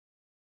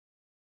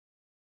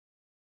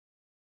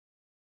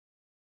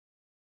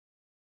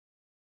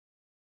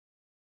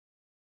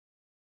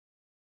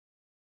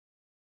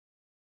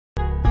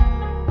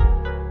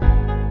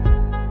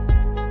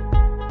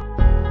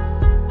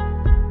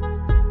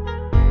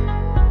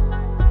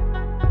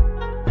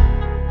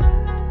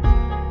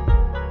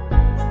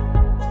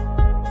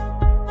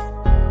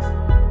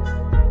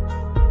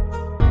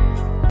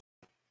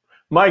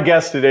My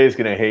guest today is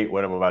going to hate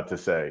what I'm about to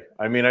say.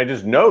 I mean, I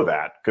just know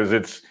that because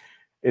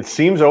it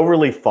seems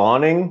overly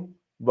fawning,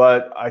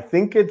 but I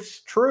think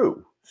it's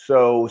true.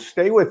 So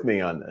stay with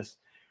me on this.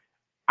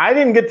 I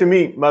didn't get to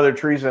meet Mother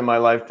Teresa in my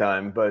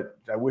lifetime, but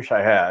I wish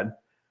I had.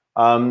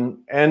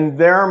 And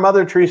there are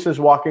Mother Teresas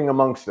walking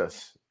amongst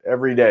us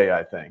every day,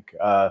 I think.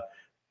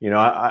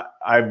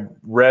 I've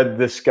read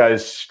this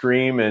guy's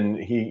stream, and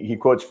he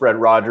quotes Fred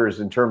Rogers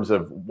in terms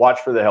of watch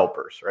for the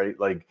helpers, right?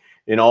 Like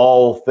in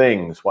all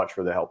things, watch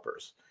for the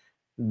helpers.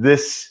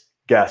 This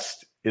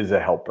guest is a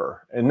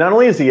helper. And not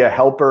only is he a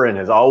helper and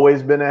has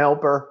always been a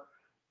helper,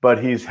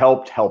 but he's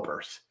helped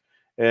helpers.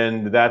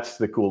 And that's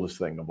the coolest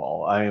thing of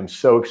all. I am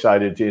so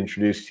excited to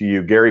introduce to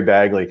you Gary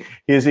Bagley.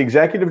 He is the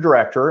executive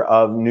director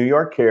of New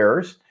York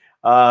Cares.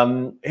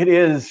 It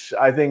is,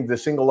 I think, the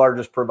single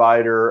largest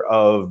provider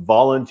of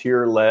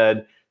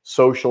volunteer-led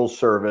social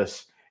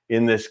service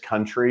in this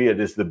country. It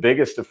is the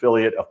biggest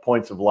affiliate of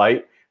Points of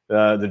Light,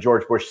 the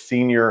George Bush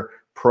Sr.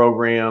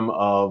 program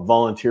of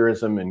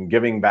volunteerism and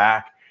giving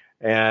back.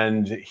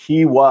 And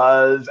he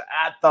was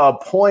at the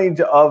point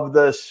of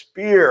the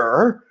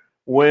spear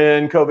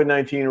when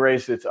COVID-19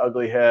 raised its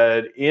ugly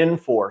head in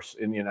force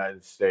in the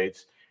United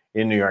States,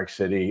 in New York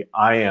City.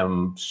 I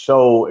am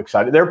so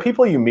excited. There are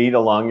people you meet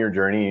along your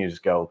journey and you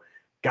just go,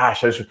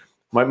 gosh,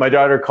 my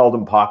daughter called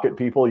them pocket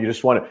people. You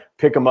just want to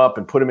pick them up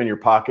and put them in your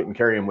pocket and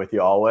carry them with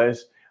you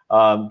always.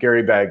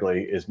 Gary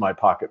Bagley is my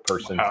pocket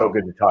person. Wow. So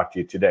good to talk to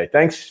you today.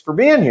 Thanks for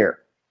being here.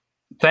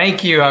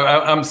 Thank you.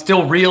 I'm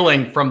still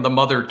reeling from the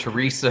Mother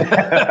Teresa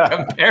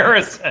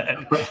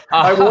comparison.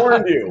 I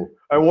warned you.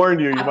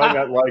 You might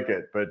not like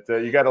it, but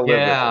you got to live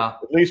with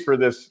it, at least for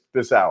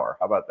this hour.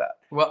 How about that?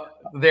 Well,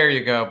 there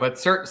you go. But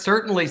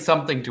certainly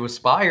something to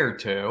aspire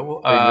to.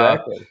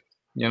 Exactly.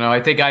 I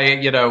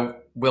think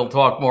we'll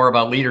talk more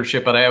about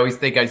leadership, but I always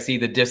think I see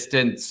the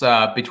distance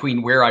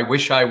between where I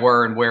wish I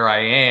were and where I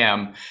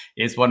am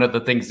is one of the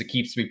things that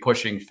keeps me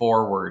pushing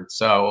forward.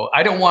 So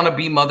I don't want to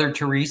be Mother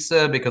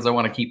Teresa because I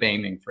want to keep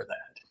aiming for that.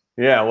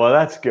 Yeah, well,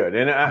 that's good.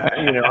 And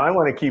I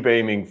want to keep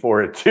aiming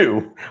for it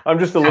too. I'm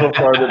just a little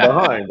farther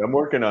behind. I'm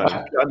working on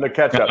it. I'm the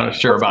catch up. I'm not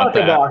sure about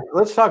that.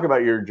 Let's talk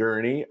about your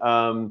journey.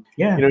 New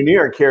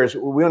York Cares,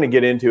 we want to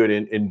get into it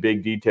in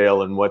big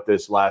detail and what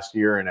this last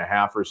year and a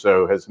half or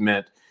so has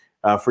meant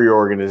for your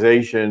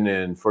organization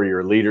and for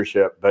your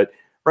leadership. But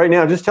right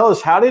now, just tell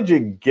us, how did you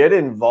get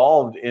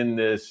involved in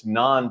this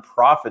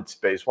nonprofit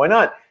space? Why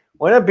not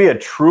be a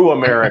true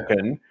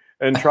American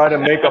and try to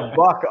make a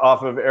buck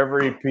off of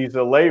every piece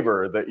of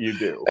labor that you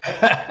do?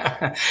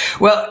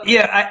 Well,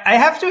 yeah, I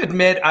have to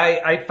admit,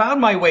 I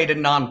found my way to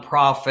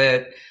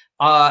nonprofit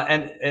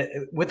and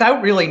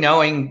without really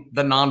knowing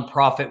the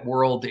nonprofit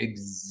world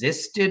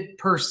existed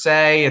per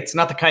se. It's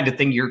not the kind of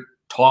thing you're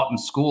taught in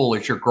school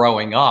as you're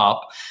growing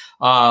up.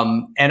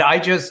 And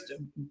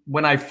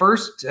when I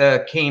first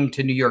came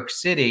to New York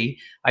City,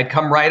 I'd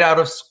come right out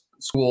of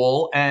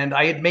school and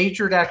I had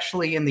majored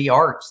actually in the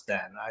arts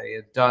then. I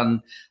had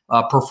done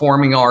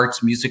performing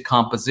arts, music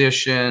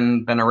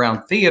composition, been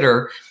around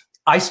theater.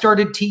 I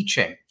started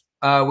teaching,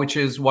 which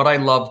is what I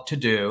love to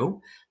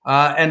do.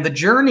 And the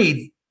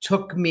journey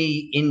took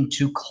me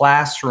into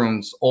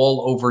classrooms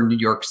all over New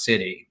York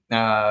City.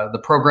 The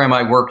program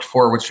I worked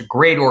for, which is a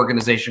great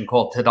organization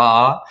called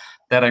Tada,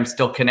 that I'm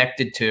still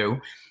connected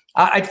to,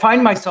 I'd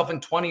find myself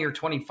in 20 or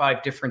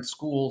 25 different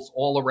schools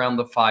all around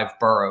the 5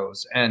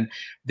 boroughs. And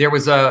there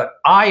was a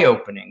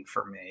eye-opening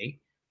for me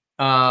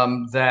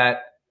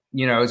that,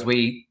 as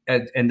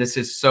and this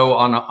is so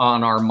on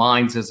our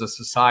minds as a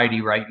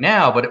society right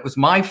now, but it was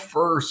my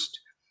first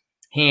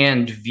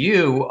hand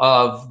view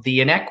of the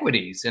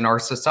inequities in our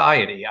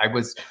society. I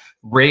was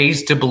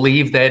raised to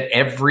believe that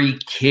every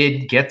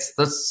kid gets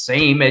the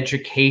same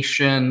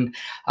education.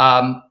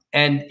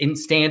 And in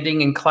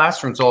standing in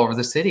classrooms all over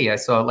the city, I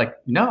saw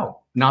no,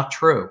 not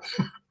true,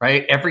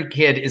 right? Every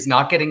kid is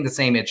not getting the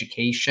same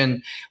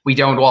education. We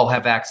don't all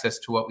have access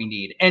to what we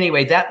need.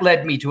 Anyway, that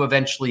led me to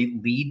eventually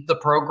lead the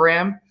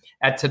program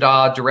at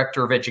Tada,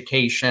 Director of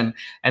Education.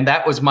 And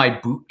that was my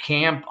boot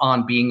camp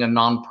on being a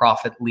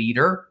nonprofit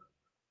leader.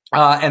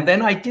 And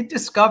then I did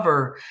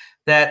discover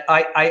that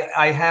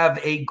I have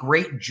a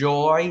great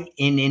joy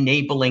in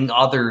enabling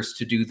others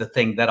to do the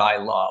thing that I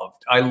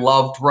loved. I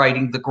loved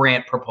writing the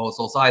grant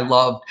proposals. I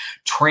loved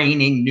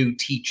training new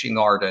teaching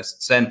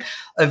artists. And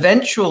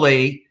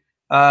eventually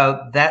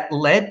that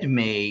led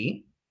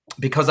me,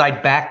 because I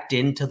backed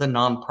into the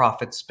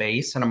nonprofit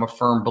space and I'm a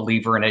firm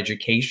believer in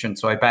education.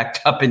 So I backed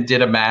up and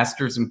did a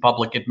master's in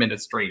public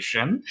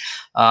administration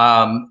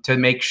to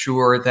make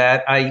sure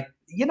that I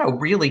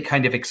really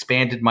kind of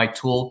expanded my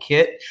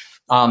toolkit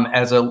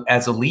as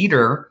a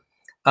leader.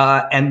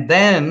 And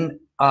then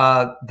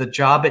the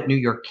job at New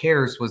York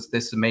Cares was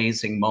this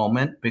amazing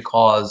moment,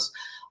 because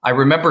I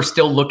remember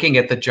still looking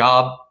at the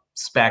job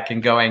spec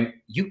and going,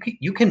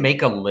 you can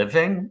make a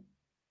living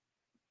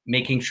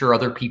making sure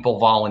other people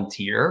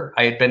volunteer.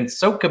 I had been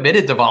so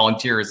committed to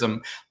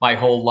volunteerism my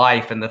whole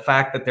life. And the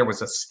fact that there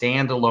was a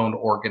standalone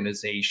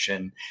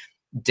organization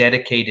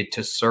dedicated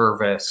to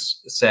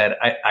service said,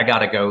 I got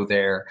to go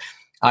there.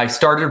 I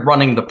started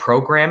running the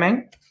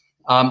programming,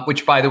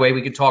 which, by the way,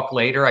 we could talk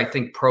later. I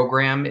think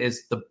program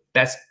is the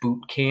best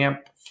boot camp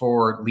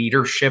for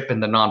leadership in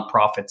the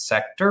nonprofit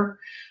sector,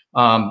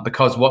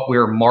 because what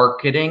we're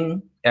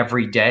marketing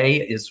every day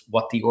is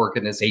what the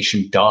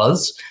organization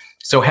does.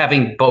 So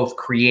having both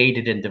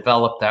created and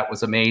developed that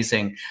was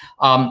amazing.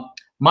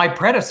 My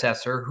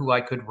predecessor, who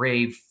I could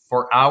rave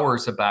for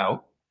hours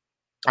about,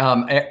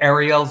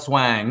 Ariel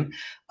Zwang,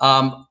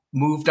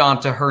 moved on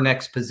to her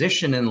next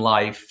position in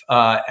life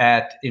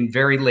in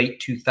very late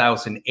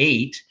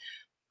 2008.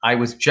 I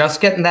was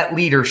just getting that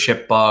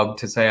leadership bug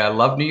to say I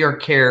love New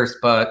York Cares,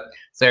 but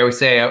as I always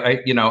say,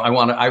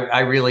 I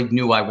really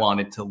knew I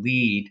wanted to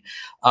lead,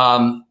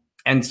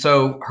 and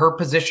so her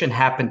position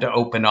happened to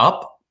open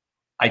up.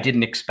 I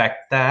didn't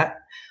expect that.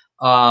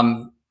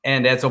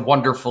 And as a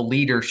wonderful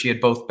leader, she had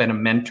both been a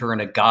mentor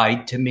and a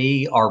guide to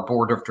me. Our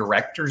board of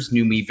directors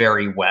knew me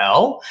very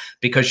well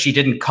because she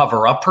didn't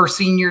cover up her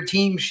senior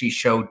team. She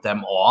showed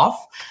them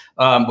off,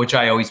 which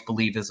I always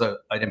believe is an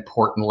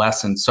important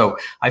lesson. So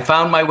I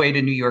found my way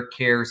to New York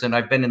Cares, and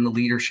I've been in the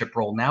leadership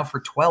role now for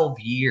 12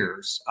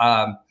 years.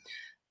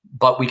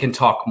 But we can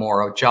talk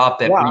more. A job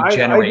that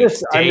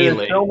regenerates daily.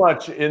 There's so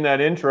much in that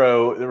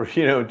intro,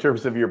 in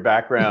terms of your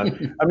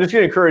background. I'm just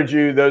going to encourage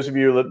you, those of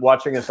you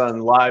watching us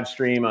on live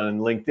stream on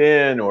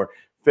LinkedIn or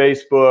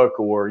Facebook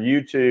or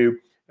YouTube,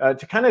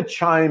 to kind of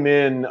chime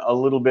in a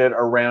little bit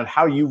around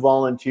how you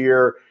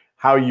volunteer,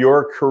 how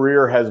your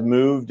career has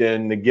moved,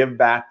 and the give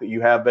back that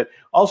you have. But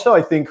also,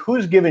 I think,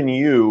 who's given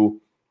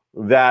you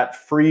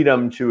that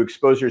freedom to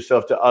expose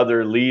yourself to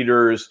other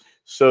leaders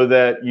so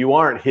that you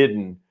aren't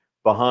hidden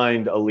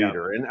behind a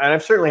leader. And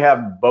I've certainly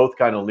have both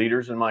kind of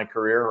leaders in my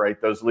career,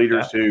 right? Those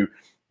leaders who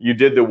you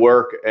did the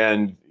work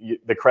and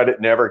the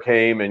credit never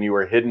came and you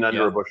were hidden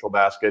under a bushel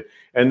basket.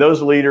 And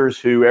those leaders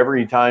who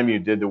every time you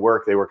did the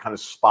work, they were kind of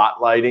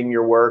spotlighting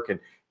your work and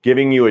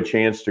giving you a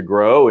chance to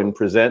grow and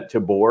present to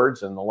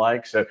boards and the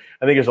like. So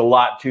I think there's a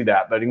lot to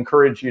that, but I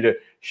encourage you to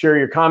share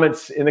your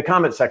comments in the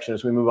comment section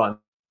as we move on.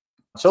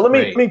 So let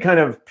me kind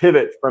of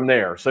pivot from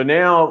there. So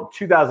now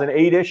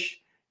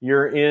 2008-ish,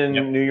 you're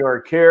in New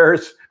York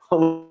Cares.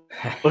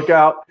 Look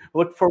out!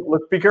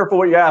 Be careful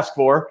what you ask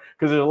for,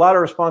 because there's a lot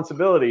of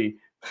responsibility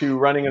to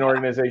running an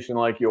organization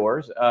like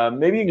yours.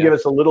 Maybe you can give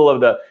us a little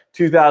of the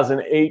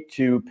 2008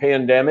 to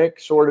pandemic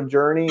sort of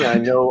journey. I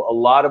know a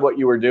lot of what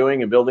you were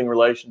doing and building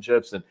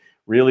relationships and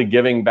really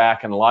giving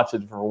back in lots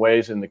of different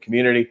ways in the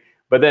community.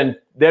 But then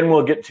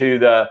we'll get to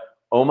the,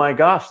 oh my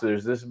gosh,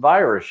 there's this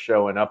virus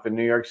showing up in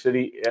New York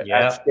City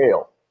at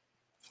scale.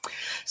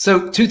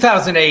 So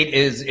 2008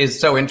 is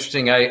so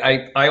interesting.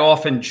 I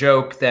often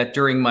joke that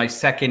during my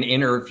second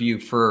interview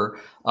for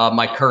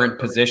my current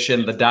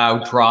position, the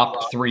Dow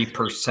dropped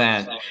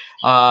 3%.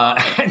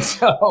 And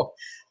so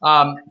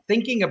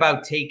thinking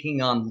about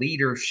taking on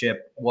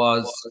leadership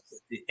was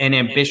an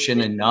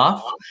ambition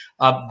enough.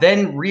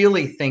 Then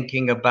really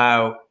thinking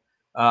about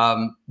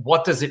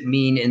what does it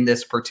mean in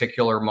this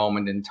particular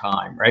moment in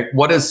time, right?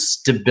 What does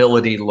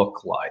stability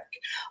look like?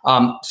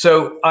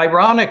 So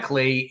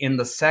ironically, in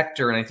the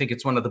sector, and I think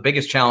it's one of the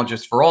biggest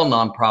challenges for all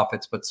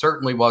nonprofits, but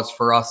certainly was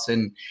for us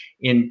in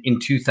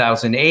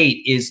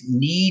 2008, is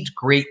need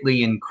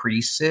greatly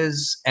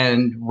increases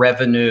and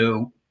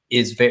revenue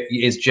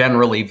is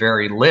generally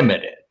very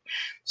limited.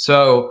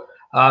 So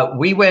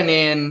we went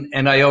in,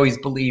 and I always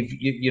believe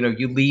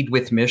you lead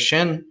with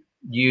mission.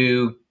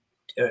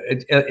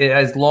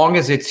 As long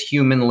as it's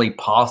humanly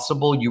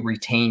possible, you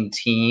retain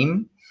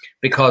team,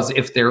 because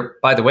if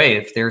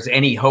there's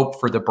any hope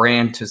for the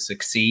brand to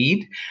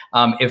succeed,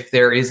 if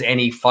there is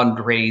any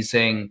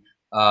fundraising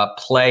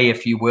play,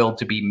 if you will,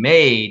 to be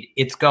made,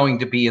 it's going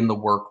to be in the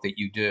work that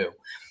you do.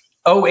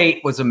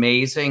 2008 was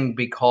amazing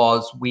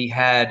because we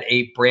had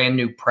a brand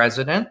new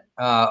president,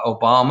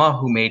 Obama,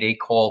 who made a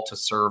call to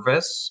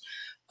service.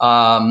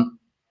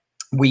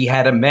 We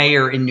had a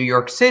mayor in New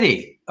York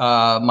City,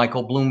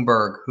 Michael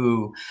Bloomberg,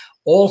 who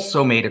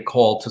also made a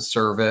call to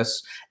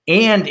service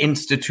and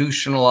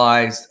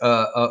institutionalized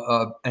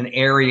an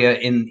area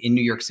in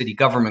New York City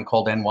government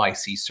called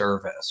NYC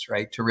Service,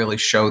 right, to really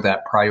show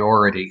that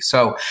priority.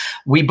 So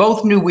we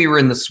both knew we were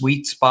in the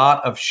sweet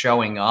spot of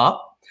showing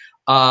up.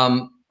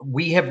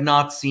 We have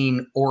not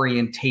seen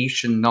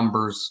orientation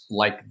numbers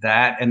like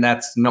that, and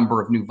that's the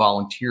number of new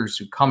volunteers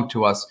who come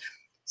to us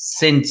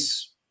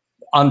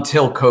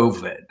until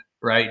COVID.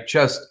 Right.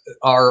 Just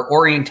our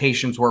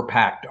orientations were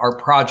packed. Our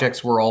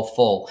projects were all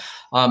full.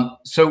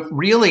 So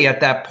really at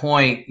that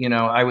point,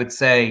 I would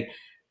say,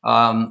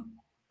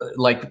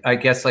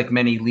 like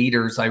many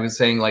leaders, I was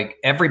saying, like,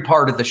 every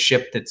part of the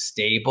ship that's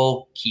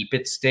stable, keep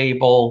it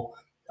stable,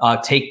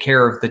 take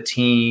care of the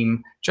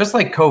team. Just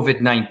like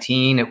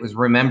COVID-19, it was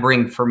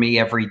remembering for me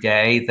every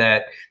day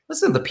that,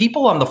 listen, the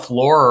people on the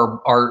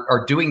floor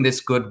are doing this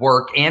good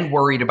work and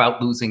worried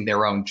about losing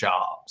their own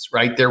jobs,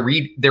 right? They're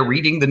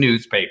reading the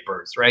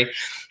newspapers, right?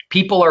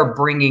 People are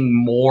bringing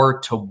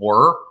more to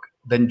work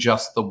than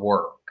just the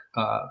work.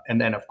 And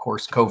then, of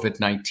course,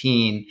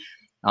 COVID-19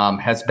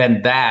 has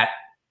been that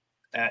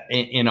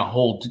in a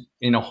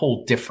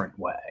whole different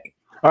way.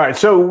 All right,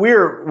 so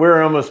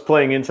we're almost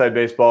playing inside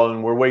baseball,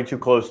 and we're way too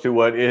close to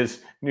what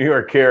is New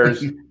York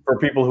Cares for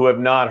people who have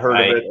not heard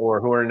of it or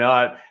who are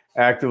not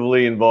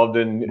actively involved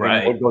in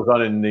what goes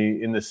on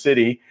in the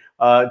city.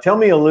 Tell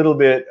me a little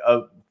bit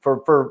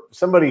for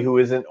somebody who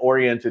isn't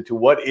oriented to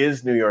what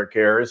is New York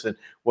Cares and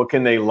what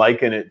can they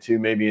liken it to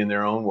maybe in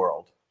their own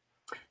world.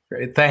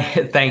 Great.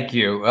 Thank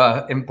you.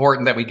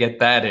 Important that we get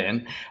that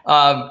in.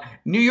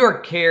 New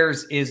York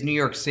Cares is New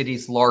York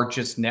City's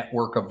largest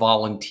network of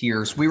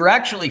volunteers. We were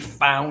actually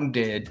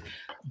founded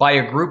by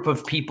a group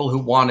of people who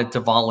wanted to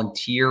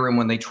volunteer, and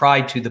when they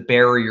tried to, the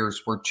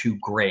barriers were too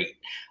great.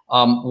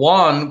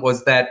 One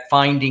was that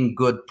finding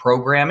good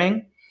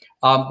programming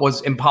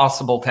was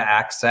impossible to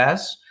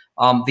access.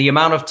 The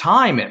amount of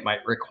time it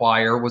might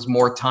require was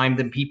more time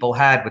than people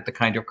had with the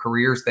kind of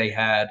careers they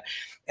had.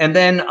 And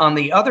then on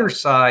the other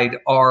side,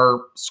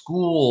 our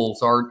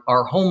schools,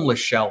 our homeless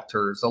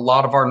shelters, a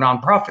lot of our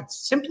nonprofits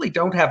simply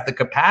don't have the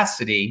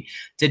capacity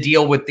to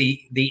deal with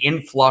the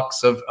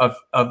influx of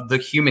the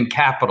human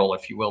capital,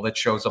 if you will, that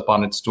shows up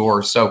on its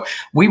doors. So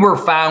we were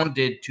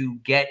founded to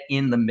get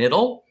in the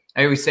middle.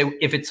 I always say,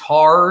 if it's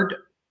hard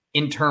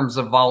in terms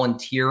of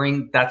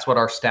volunteering, that's what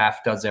our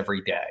staff does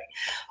every day.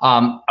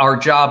 Our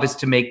job is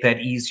to make that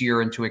easier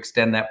and to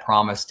extend that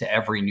promise to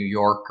every New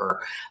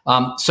Yorker.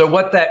 So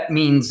what that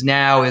means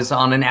now is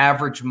on an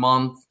average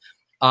month,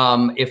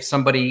 if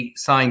somebody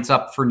signs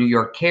up for New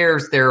York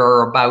Cares, there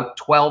are about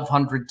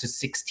 1,200 to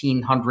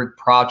 1,600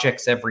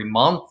 projects every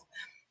month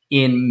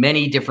in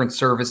many different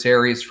service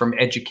areas, from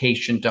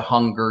education to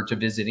hunger to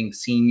visiting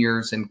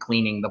seniors and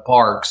cleaning the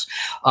parks.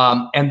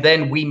 And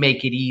then we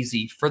make it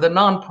easy. For the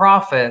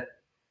nonprofit,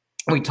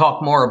 we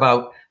talk more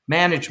about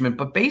management,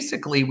 but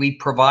basically we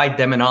provide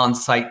them an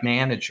on-site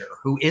manager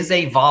who is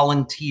a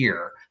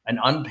volunteer, an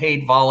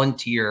unpaid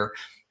volunteer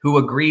who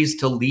agrees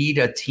to lead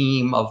a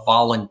team of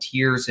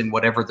volunteers in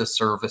whatever the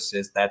service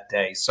is that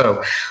day.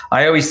 So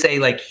I always say,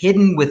 like,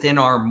 hidden within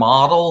our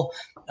model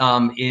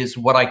is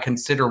what I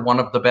consider one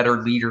of the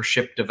better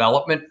leadership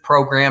development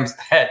programs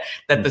that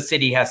the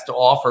city has to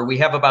offer. We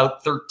have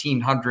about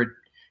 1,300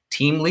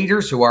 team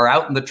leaders who are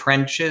out in the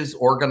trenches,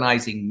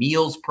 organizing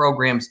meals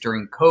programs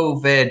during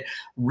COVID,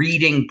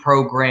 reading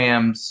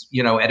programs,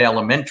 at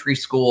elementary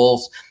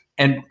schools,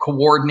 and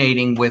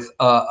coordinating with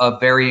a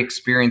very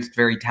experienced,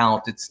 very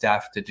talented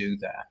staff to do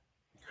that.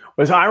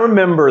 Well, I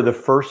remember the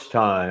first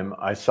time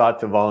I sought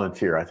to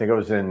volunteer. I think I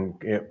was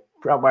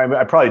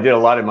I probably did a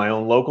lot in my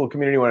own local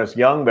community when I was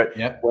young, but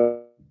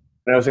when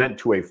I was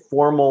into a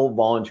formal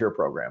volunteer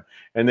program,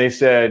 and they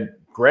said,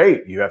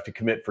 great, you have to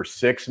commit for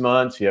 6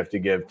 months. You have to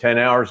give 10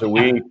 hours a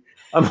week.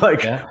 I'm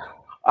like,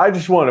 I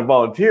just want to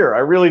volunteer. I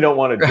really don't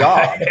want a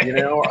job,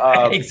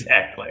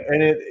 Exactly.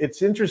 And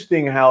it's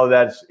interesting how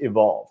that's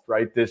evolved,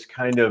 right? This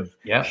kind of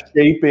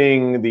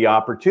shaping the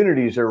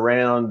opportunities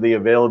around the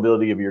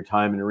availability of your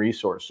time and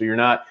resource. So you're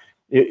not,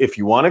 if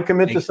you want to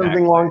commit to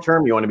something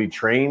long-term, you want to be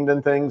trained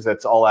in things,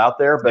 that's all out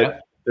there.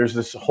 But there's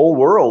this whole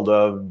world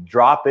of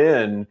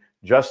drop-in,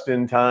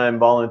 just-in-time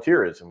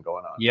volunteerism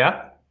going on.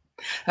 Yeah.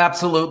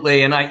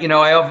 Absolutely. And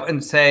I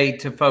often say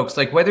to folks,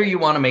 like, whether you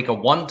want to make a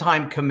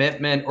one-time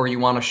commitment or you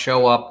want to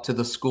show up to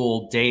the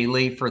school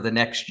daily for the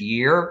next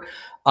year,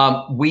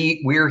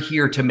 we're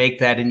here to make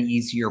that an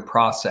easier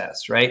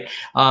process, right?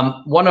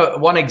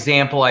 One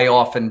example I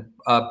often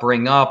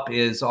bring up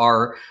is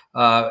our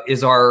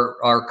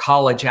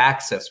college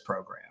access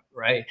program.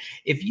 Right?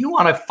 If you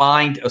want to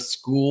find a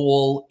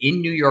school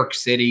in New York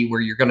City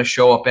where you're going to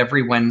show up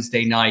every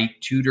Wednesday night,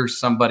 tutor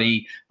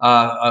somebody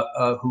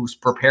who's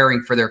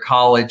preparing for their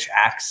college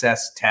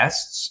access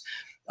tests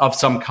of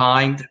some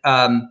kind,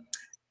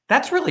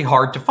 that's really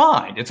hard to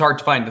find. It's hard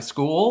to find the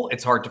school.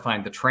 It's hard to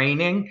find the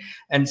training.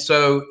 And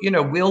so,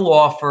 we'll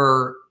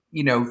offer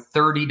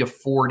 30 to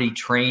 40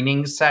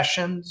 training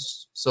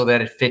sessions so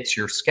that it fits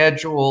your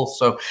schedule.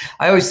 So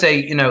I always say,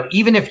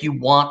 even if you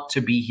want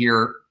to be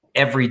here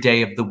every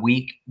day of the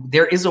week,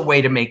 there is a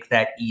way to make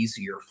that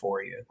easier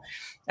for you.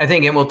 I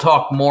think, and we'll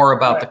talk more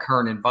about the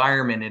current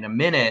environment in a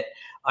minute,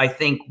 I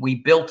think we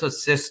built a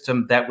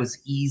system that was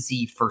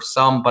easy for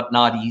some, but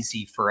not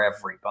easy for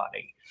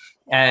everybody.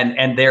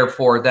 And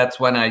therefore, that's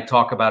when I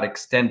talk about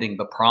extending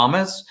the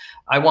promise.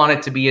 I want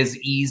it to be as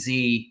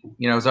easy,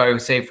 as I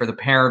always say, for the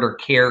parent or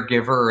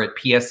caregiver at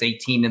PS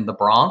 18 in the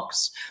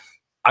Bronx.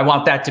 I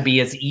want that to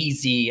be as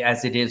easy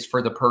as it is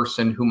for the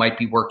person who might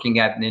be working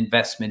at an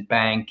investment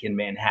bank in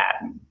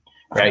Manhattan,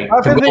 right?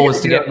 The goal is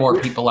to get more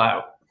people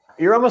out.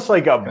 You're almost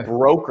like a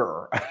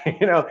broker,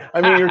 you're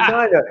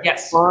trying to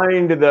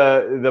find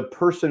the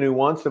person who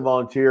wants to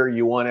volunteer.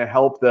 You want to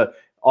help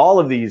all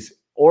of these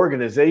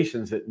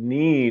organizations that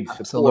need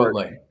support,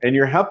 and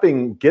you're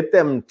helping get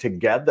them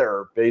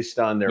together based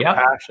on their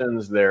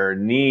passions, their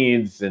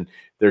needs, and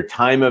their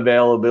time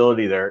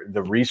availability,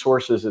 the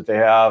resources that they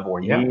have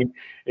or need.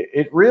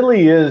 It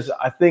really is,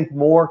 I think,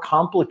 more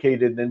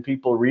complicated than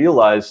people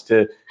realize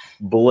to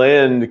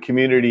blend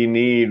community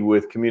need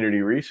with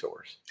community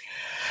resource.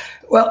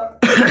 Well,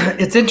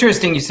 it's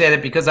interesting you say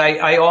that, because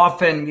I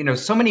often,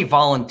 so many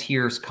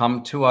volunteers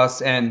come to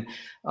us, and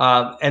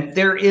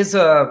there is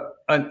a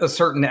a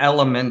certain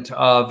element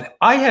of,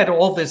 I had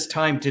all this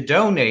time to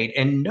donate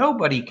and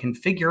nobody can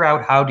figure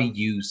out how to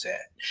use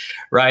it,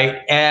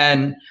 right?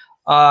 And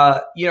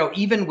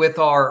even with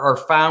our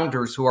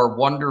founders who are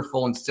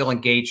wonderful and still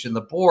engaged in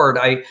the board,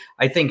 I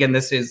think, and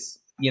this is,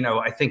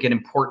 I think an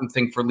important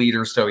thing for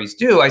leaders to always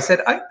do. I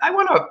said, I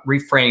want to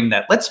reframe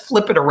that. Let's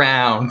flip it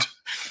around.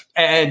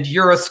 And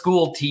you're a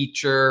school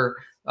teacher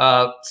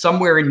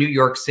somewhere in New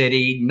York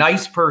City.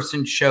 Nice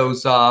person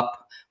shows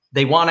up.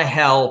 They want to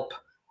help.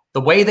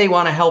 The way they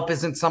want to help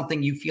isn't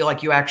something you feel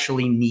like you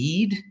actually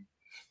need,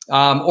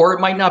 or it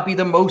might not be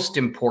the most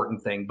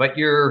important thing. But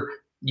you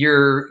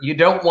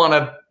don't want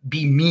to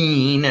be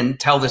mean and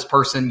tell this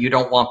person you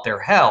don't want their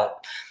help.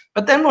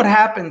 But then what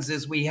happens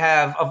is we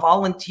have a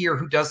volunteer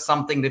who does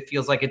something that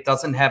feels like it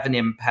doesn't have an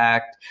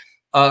impact,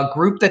 a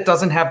group that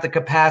doesn't have the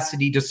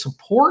capacity to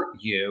support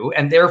you,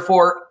 and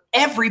therefore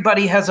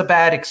everybody has a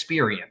bad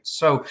experience.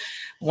 So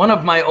one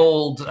of my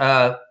old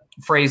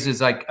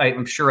phrases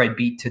I'm sure I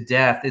beat to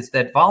death is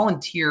that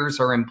volunteers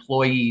are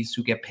employees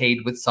who get paid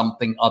with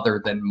something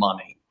other than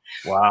money.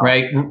 Wow.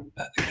 Right.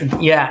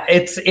 Yeah.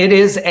 It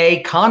is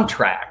a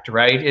contract,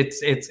 right?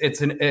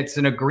 It's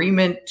an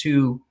agreement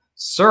to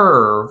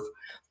serve.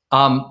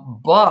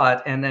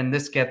 And then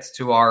this gets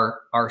to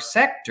our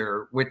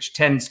sector, which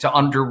tends to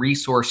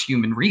under-resource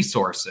human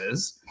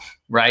resources,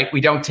 right?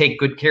 We don't take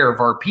good care of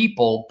our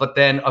people, but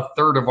then a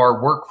third of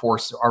our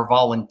workforce are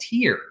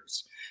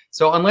volunteers.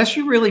 So unless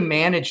you really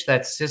manage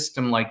that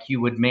system like you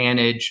would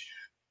manage,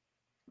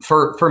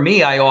 for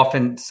me, I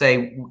often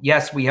say,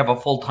 yes, we have a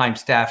full-time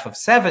staff of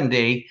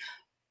 70.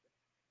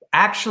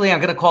 Actually, I'm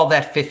going to call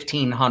that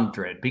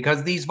 1,500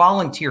 because these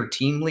volunteer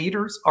team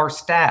leaders are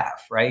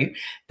staff, right?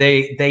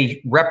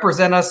 They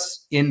represent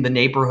us in the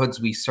neighborhoods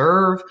we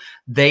serve.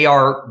 They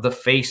are the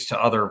face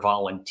to other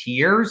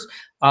volunteers.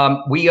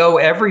 We owe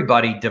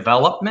everybody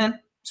development,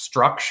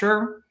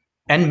 structure,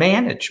 and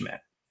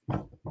management.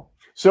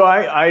 So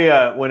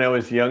I when I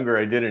was younger,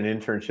 I did an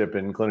internship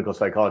in clinical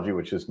psychology,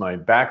 which is my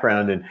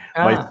background. And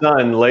my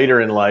son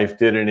later in life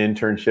did an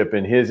internship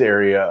in his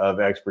area of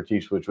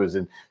expertise, which was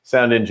in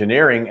sound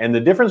engineering. And the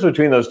difference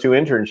between those two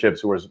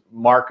internships was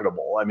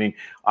marketable. I mean,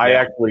 I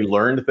actually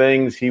learned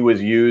things. He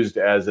was used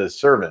as a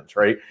servant,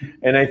 right?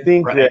 And I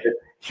think that,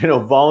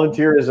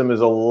 volunteerism is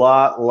a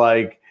lot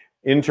like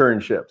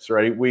internships,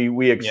 right?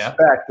 We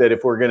expect that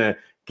if we're going to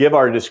give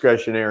our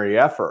discretionary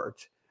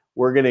effort,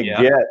 we're going to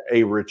get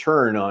a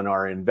return on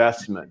our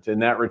investment.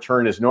 And that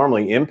return is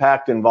normally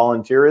impact in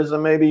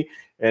volunteerism, maybe.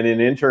 And in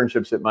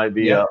internships, it might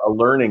be a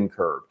learning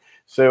curve.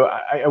 So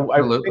I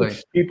think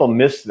people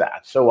miss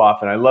that so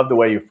often. I love the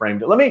way you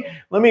framed it. Let me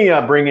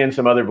bring in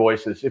some other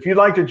voices. If you'd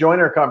like to join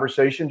our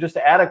conversation, just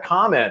add a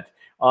comment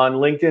on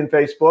LinkedIn,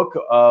 Facebook,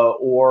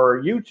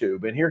 or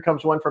YouTube. And here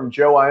comes one from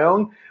Joe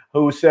Ione,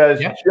 who says,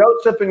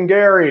 Joseph and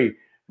Gary,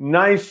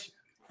 nice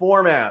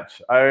format.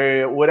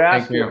 I would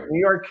ask if New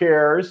York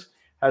Cares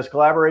has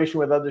collaboration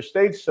with other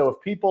states. So if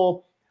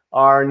people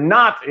are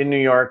not in New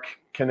York,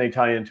 can they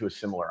tie into a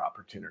similar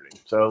opportunity?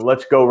 So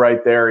let's go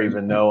right there,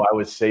 even though I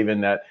was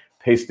saving that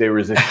pace de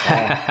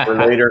resistance for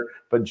later.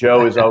 But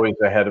Joe is always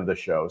ahead of the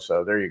show.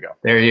 So there you go.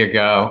 There you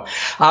go.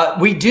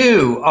 We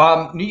do.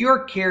 New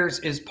York Cares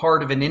is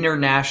part of an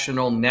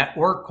international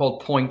network called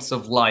Points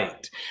of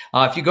Light.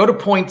 If you go to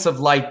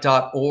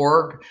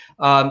pointsoflight.org,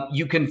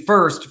 you can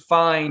first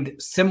find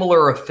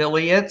similar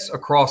affiliates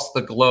across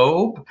the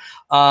globe.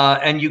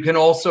 And you can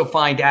also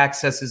find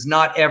accesses.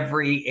 Not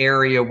every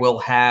area will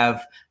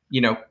have,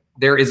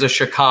 there is a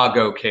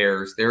Chicago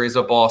Cares, there is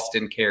a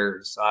Boston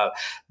Cares,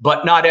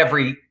 but not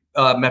every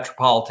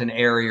metropolitan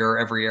area or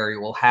every area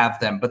will have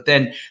them. But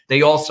then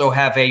they also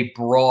have a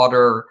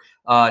broader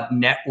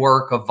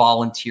network of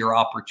volunteer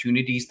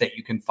opportunities that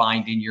you can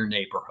find in your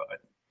neighborhood.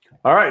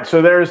 All right.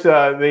 So there's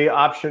the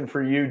option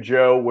for you,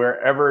 Joe,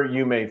 wherever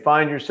you may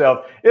find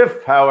yourself.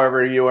 If,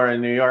 however, you are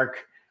in New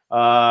York,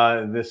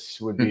 this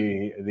would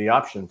be the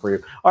option for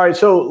you. All right.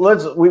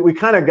 So we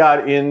kind of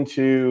got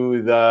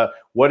into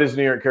what does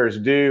New York Cares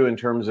do in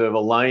terms of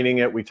aligning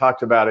it. We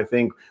talked about, I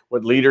think,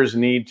 what leaders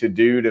need to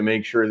do to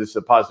make sure this is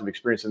a positive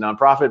experience in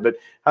nonprofit, but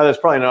how that's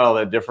probably not all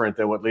that different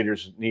than what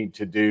leaders need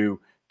to do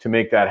to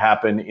make that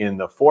happen in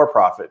the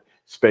for-profit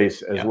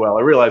space as well.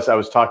 I realized I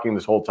was talking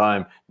this whole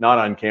time, not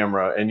on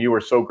camera, and you were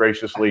so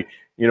graciously,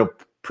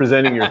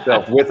 presenting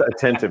yourself with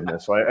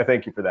attentiveness. So I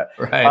thank you for that.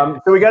 Right.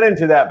 So we got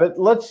into that, but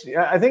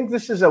I think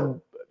this is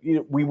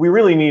we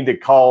really need to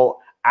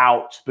call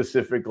out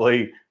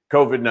specifically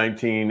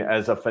COVID-19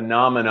 as a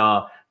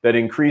phenomena that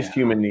increased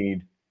human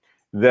need,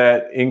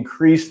 that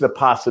increased the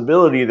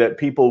possibility that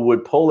people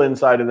would pull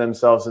inside of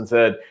themselves and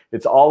said,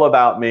 it's all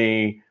about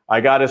me. I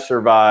got to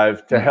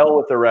survive. To hell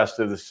with the rest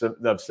of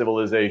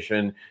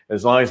civilization.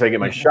 As long as I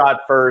get my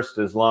shot first,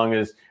 as long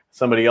as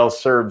somebody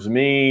else serves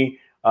me,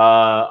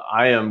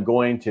 I am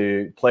going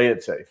to play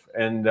it safe.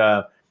 And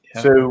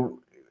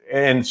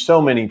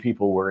so many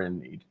people were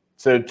in need.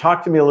 So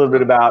talk to me a little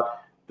bit about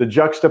the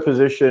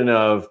juxtaposition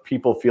of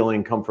people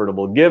feeling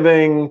comfortable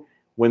giving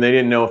when they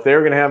didn't know if they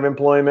were going to have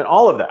employment,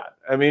 all of that.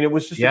 I mean, it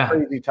was just a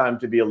crazy time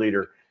to be a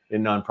leader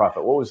in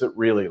nonprofit? What was it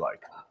really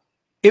like?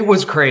 It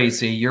was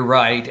crazy. You're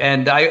right.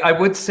 And I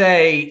would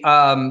say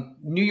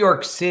New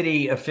York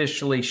City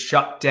officially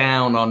shut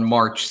down on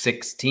March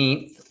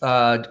 16th,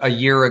 a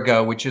year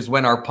ago, which is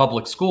when our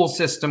public school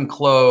system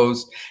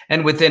closed.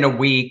 And within a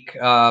week,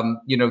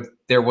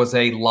 there was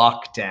a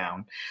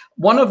lockdown.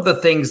 One of the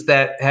things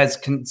that has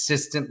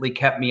consistently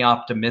kept me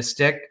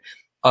optimistic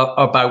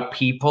about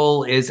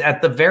people is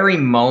at the very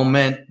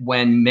moment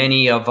when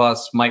many of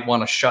us might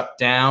want to shut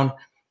down,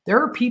 there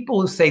are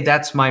people who say,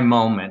 that's my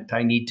moment.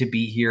 I need to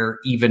be here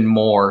even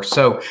more.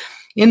 So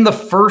in the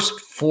first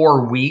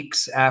 4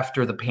 weeks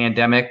after the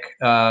pandemic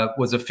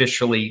was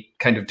officially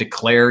kind of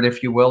declared,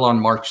 if you will, on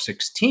March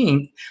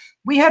 16th,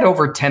 we had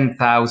over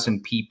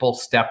 10,000 people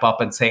step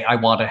up and say, I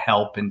want to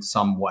help in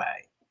some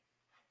way.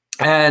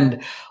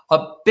 And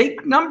a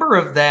big number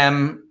of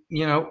them,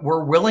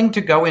 were willing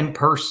to go in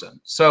person.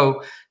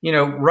 So,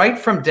 right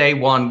from day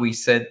one, we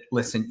said,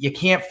 listen, you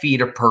can't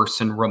feed a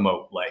person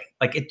remotely.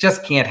 Like, it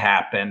just can't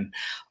happen.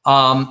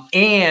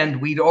 And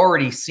we'd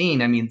already seen,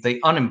 the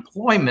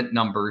unemployment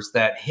numbers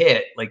that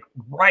hit like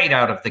right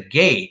out of the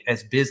gate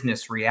as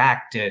business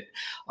reacted.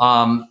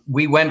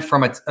 We went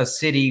from a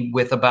city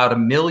with about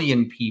 1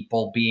 million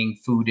people being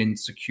food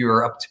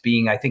insecure up to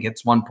being, I think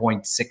it's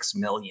 1.6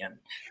 million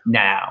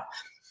now.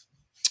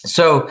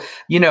 So,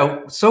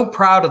 so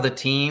proud of the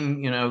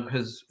team,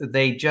 because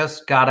they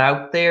just got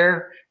out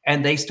there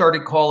and they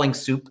started calling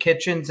soup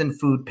kitchens and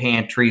food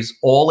pantries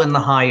all in the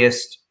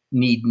highest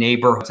need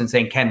neighborhoods and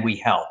saying, can we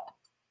help?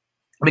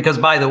 Because,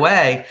 by the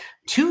way,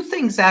 2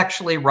 things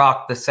actually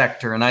rock the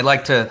sector. And I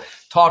like to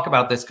talk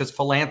about this because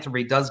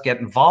philanthropy does get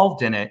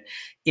involved in it.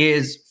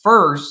 Is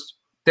first,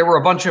 there were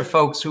a bunch of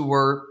folks who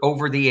were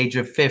over the age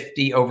of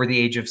 50, over the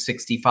age of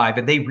 65,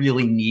 and they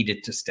really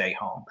needed to stay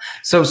home.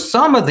 So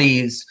some of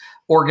these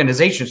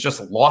organizations just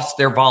lost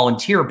their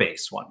volunteer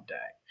base one day,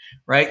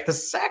 right? The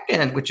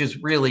second, which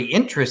is really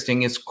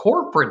interesting, is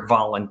corporate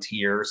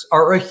volunteers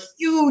are a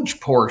huge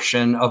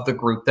portion of the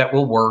group that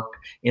will work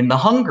in the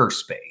hunger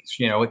space.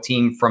 A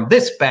team from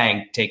this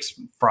bank takes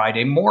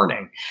Friday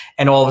morning,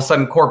 and all of a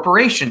sudden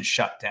corporations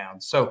shut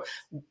down. So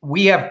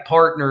we have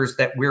partners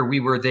where we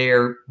were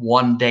there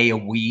 1 day a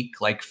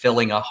week, like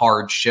filling a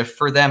hard shift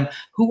for them,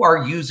 who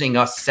are using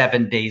us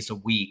 7 days a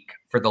week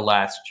for the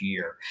last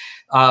year.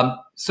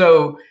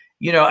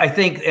 I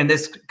think, and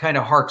this kind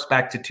of harks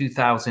back to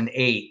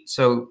 2008.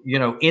 So,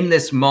 in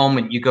this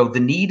moment, you go, the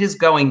need is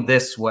going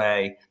this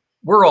way.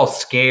 We're all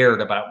scared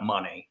about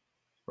money,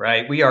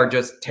 right? We are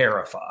just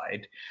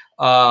terrified.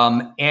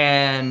 My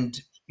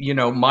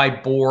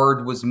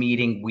board was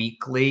meeting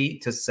weekly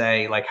to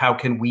say, like, how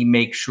can we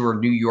make sure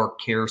New York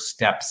Care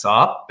steps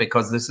up?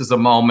 Because this is a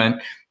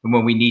moment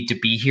when we need to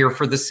be here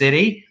for the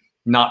city,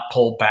 not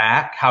pull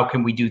back. How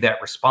can we do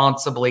that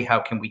responsibly? How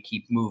can we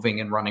keep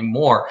moving and running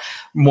more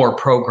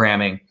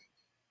programming?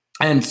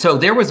 And so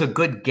there was a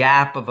good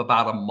gap of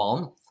about a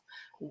month,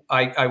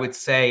 I would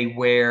say,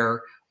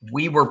 where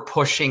we were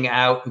pushing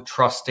out and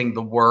trusting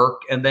the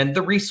work. And then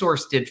the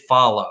resource did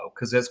follow,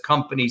 because as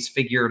companies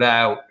figured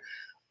out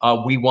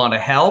we want to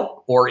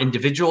help, or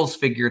individuals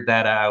figured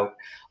that out,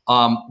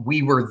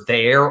 we were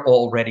there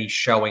already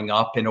showing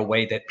up in a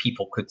way that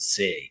people could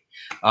see.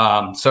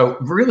 So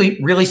really,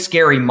 really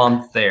scary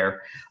month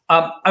there.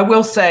 I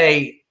will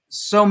say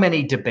so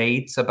many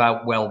debates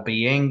about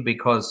well-being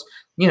because,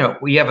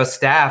 we have a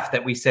staff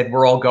that we said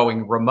we're all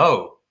going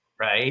remote,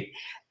 right?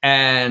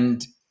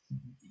 And,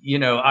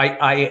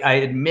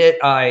 I admit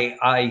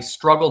I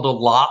struggled a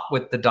lot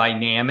with the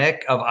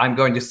dynamic of I'm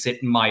going to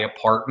sit in my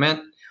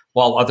apartment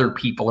while other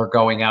people are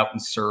going out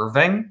and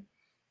serving,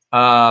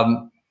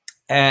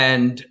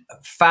 and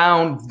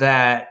found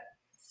that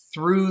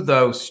through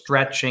those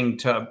stretching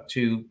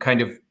to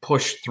kind of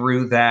push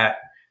through that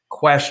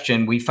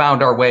question, we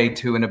found our way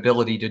to an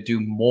ability to do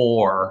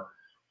more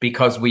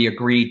because we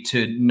agreed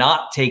to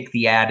not take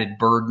the added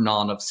burden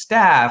on of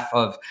staff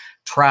of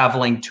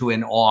traveling to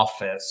an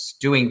office,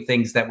 doing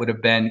things that would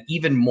have been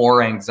even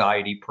more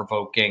anxiety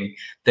provoking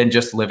than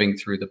just living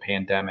through the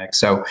pandemic.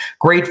 So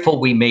grateful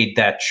we made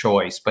that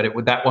choice, but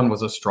that one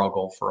was a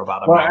struggle for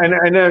about a month.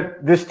 And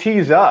this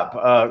tees up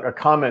a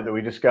comment that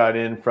we just got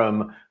in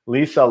from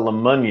Lisa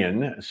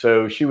Lemunion.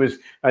 So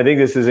I think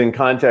this is in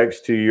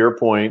context to your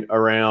point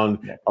around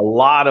a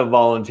lot of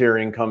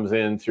volunteering comes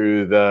in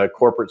through the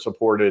corporate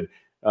supported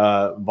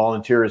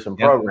volunteerism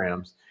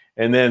programs.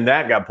 And then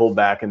that got pulled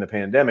back in the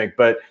pandemic,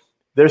 but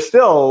there's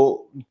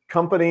still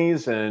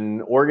companies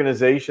and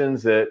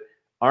organizations that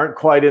aren't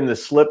quite in the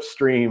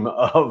slipstream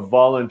of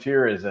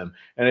volunteerism.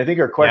 And I think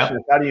our question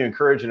is, how do you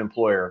encourage an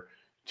employer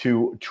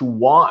to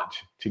want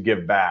to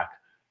give back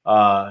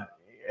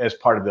as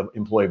part of the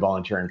employee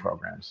volunteering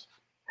programs?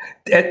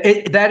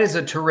 That is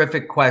a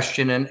terrific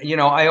question. And,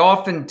 I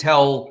often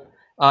tell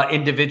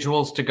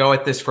individuals to go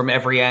at this from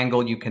every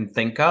angle you can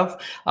think of.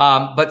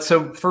 But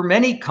so for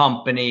many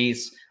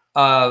companies,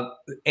 an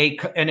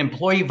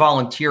employee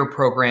volunteer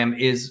program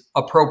is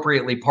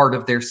appropriately part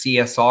of their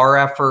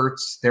CSR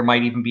efforts. There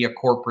might even be a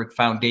corporate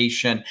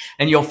foundation,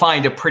 and you'll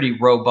find a pretty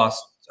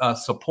robust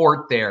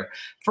support there.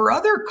 For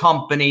other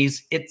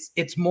companies,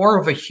 it's more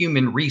of a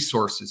human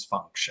resources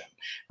function,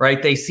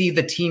 right? They see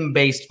the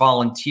team-based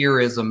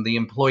volunteerism, the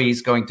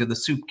employees going to the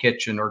soup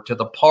kitchen or to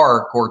the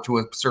park or to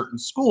a certain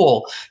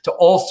school, to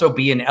also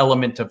be an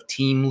element of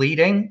team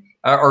leading.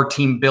 Or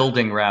team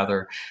building,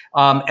 rather.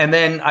 And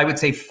then I would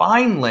say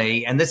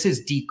finally, and this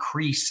is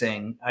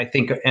decreasing, I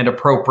think, and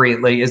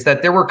appropriately, is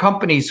that there were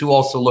companies who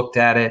also looked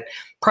at it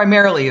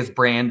primarily as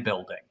brand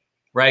building,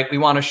 right? We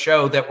want to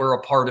show that we're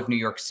a part of New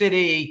York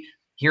City.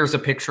 Here's a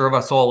picture of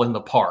us all in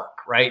the park,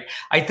 right?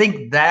 I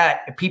think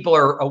that people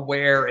are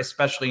aware,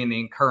 especially in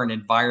the current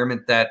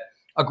environment, that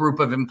a group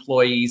of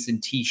employees in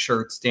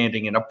T-shirts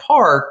standing in a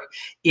park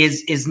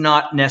is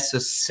not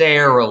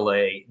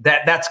necessarily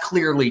that's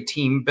clearly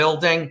team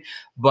building,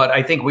 but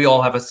I think we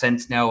all have a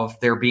sense now of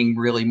there being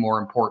really more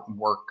important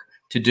work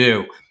to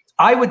do.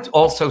 I would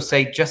also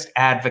say just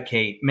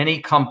advocate.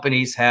 Many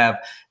companies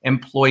have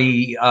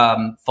employee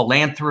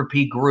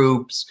philanthropy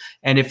groups,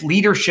 and if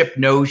leadership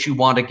knows you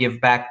want to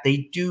give back,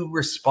 they do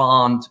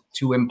respond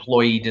to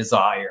employee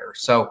desire.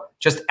 So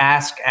just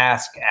ask.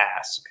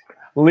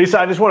 Well, Lisa,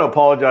 I just want to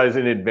apologize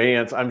in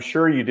advance. I'm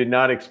sure you did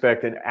not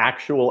expect an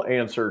actual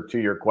answer to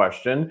your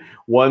question,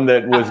 one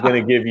that was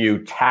going to give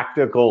you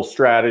tactical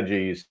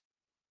strategies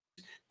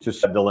to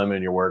solve the dilemma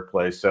in your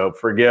workplace. So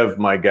forgive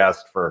my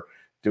guest for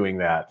doing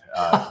that.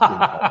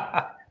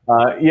 I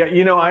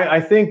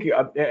think,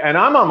 and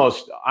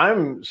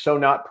I'm so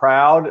not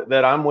proud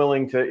that I'm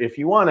willing to, if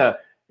you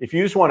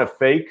just want to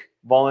fake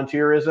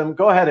volunteerism,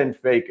 go ahead and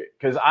fake it.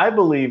 Because I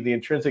believe the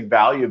intrinsic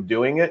value of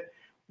doing it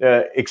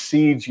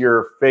exceeds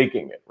your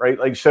faking it, right?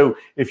 Like, so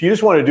if you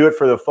just want to do it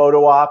for the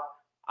photo op,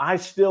 I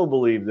still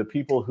believe the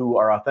people who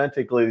are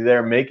authentically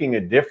there making a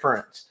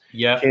difference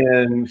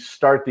can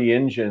start the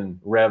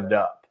engine revved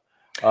up.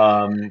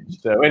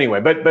 So anyway,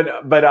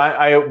 but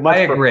I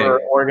much prefer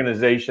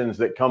organizations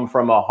that come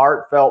from a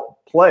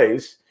heartfelt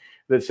place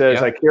that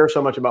says, I care so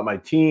much about my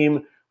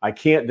team. I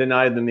can't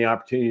deny them the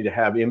opportunity to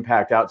have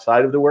impact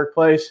outside of the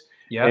workplace.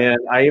 Yep. And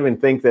I even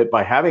think that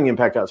by having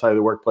impact outside of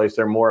the workplace,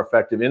 they're more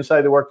effective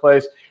inside the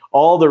workplace.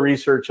 All the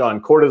research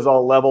on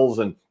cortisol levels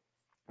and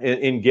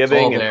in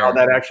giving and how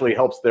that actually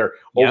helps their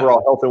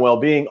overall health and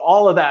well-being,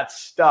 all of that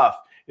stuff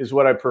is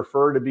what I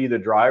prefer to be the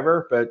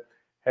driver. But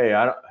hey,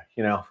 I'm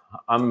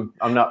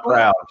not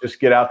proud.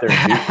 Just get out there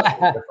and do something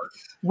different.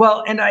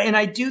 Well, and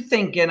I do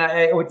think, and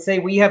I would say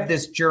we have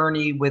this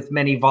journey with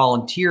many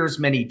volunteers,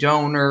 many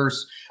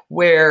donors,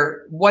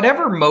 where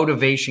whatever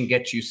motivation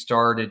gets you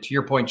started, to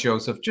your point,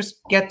 Joseph,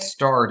 just get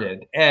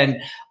started.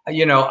 And,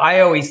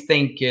 I always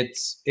think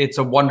it's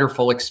a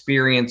wonderful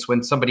experience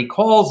when somebody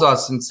calls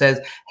us and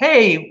says,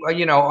 hey,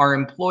 our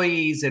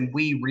employees and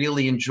we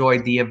really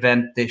enjoyed the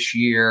event this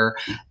year.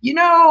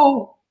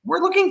 We're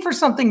looking for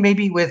something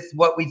maybe with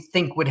what we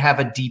think would have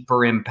a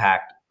deeper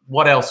impact.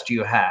 What else do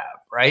you have?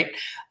 Right.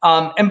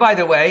 And by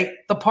the way,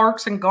 the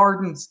parks and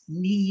gardens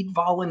need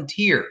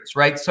volunteers.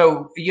 Right.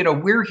 So,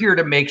 we're here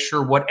to make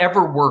sure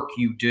whatever work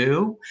you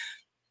do,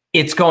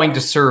 it's going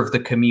to serve the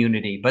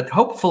community. But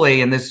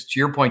hopefully, and this to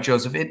your point,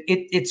 Joseph,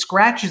 it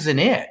scratches an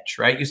itch.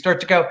 Right. You start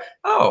to go,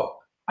 oh,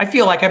 I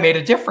feel like I made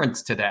a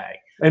difference today.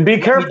 And be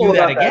careful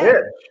about that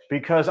itch,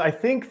 because I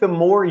think the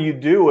more you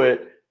do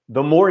it,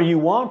 the more you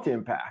want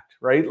impact.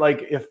 Right.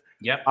 Like if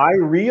I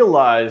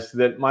realize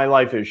that my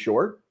life is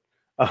short,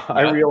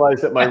 I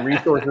realize that my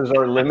resources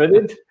are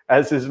limited,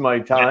 as is my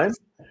time.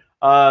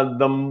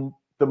 The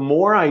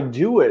more I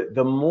do it,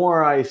 the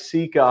more I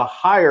seek a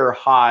higher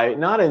high,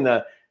 not in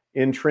the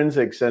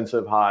intrinsic sense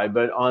of high,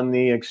 but on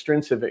the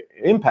extrinsic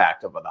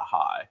impact of the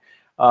high.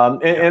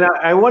 And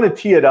I want to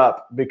tee it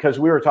up because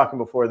we were talking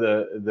before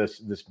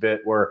this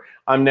bit where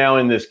I'm now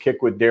in this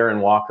kick with Darren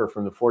Walker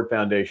from the Ford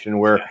Foundation,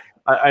 where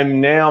I'm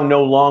now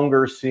no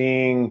longer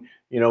seeing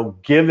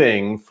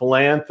giving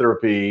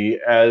philanthropy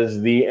as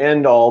the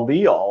end all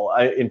be all.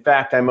 In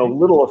fact, I'm a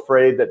little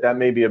afraid that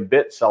may be a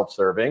bit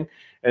self-serving,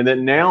 and that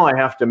now I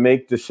have to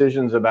make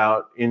decisions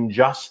about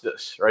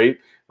injustice, right?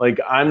 Like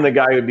I'm the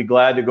guy who'd be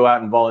glad to go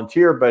out and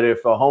volunteer, but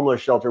if a homeless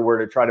shelter were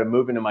to try to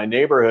move into my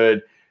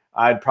neighborhood,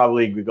 I'd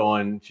probably be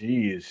going,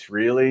 geez,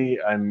 really?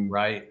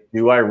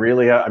 Do I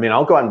really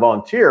I'll go out and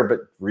volunteer,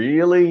 but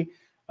really?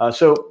 I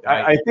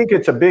think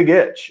it's a bbig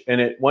itch,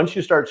 and once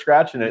you start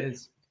scratching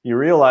it you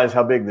realize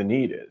how big the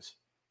need is.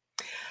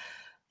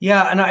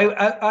 Yeah, and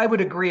I would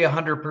agree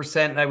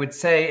 100%. And I would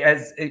say,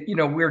 as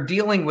we're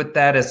dealing with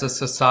that as a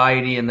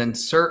society, and then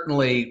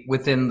certainly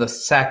within the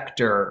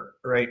sector,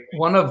 right?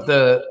 One of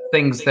the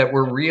things that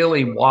we're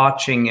really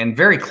watching and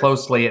very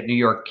closely at New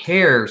York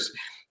Cares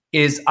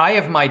is I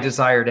have my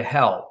desire to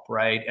help,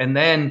 right? And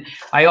then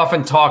I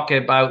often talk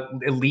about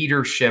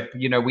leadership.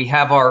 We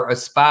have our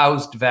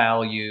espoused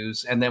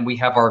values, and then we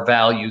have our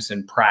values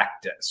in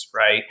practice,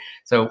 right?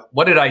 So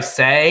what did I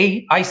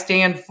say I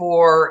stand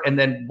for? And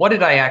then what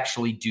did I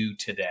actually do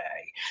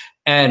today?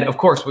 And of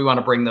course, we want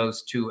to bring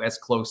those two as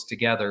close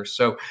together.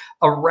 So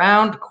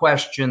around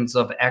questions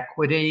of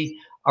equity,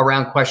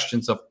 around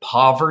questions of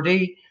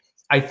poverty,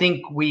 I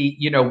think we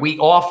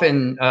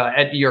often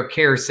at New York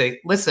Cares say,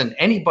 listen,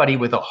 anybody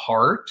with a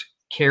heart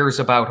cares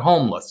about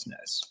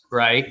homelessness,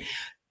 right?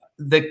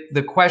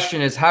 The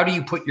question is, how do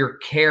you put your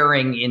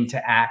caring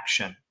into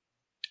action?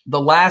 The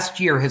last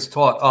year has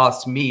taught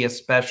us, me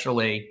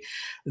especially,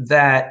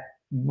 that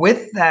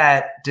with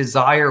that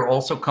desire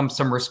also comes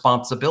some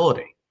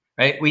responsibility,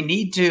 right? We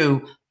need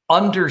to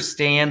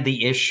understand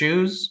the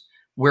issues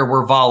where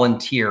we're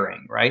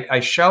volunteering, right? I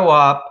show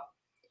up,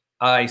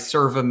 I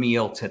serve a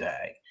meal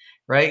today,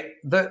 right?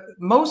 The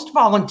most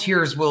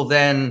volunteers will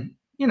then,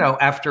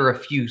 after a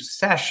few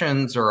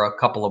sessions or a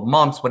couple of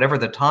months, whatever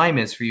the time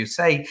is for you,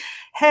 say,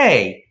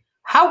 hey,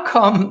 how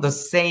come the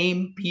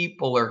same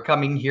people are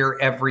coming here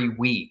every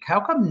week? How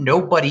come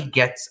nobody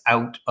gets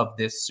out of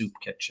this soup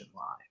kitchen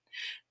line?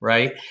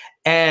 Right.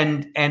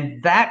 And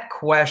that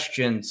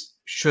question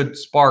should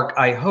spark,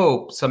 I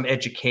hope, some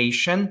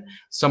education,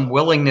 some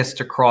willingness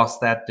to cross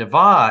that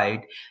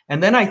divide.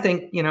 And then I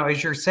think,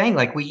 as you're saying,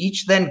 like we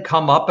each then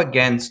come up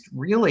against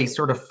really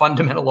sort of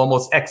fundamental,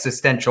 almost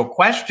existential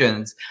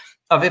questions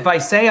of, if I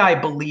say I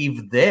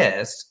believe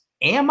this,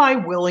 am I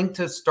willing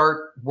to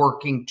start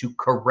working to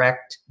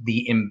correct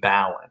the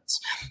imbalance?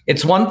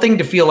 It's one thing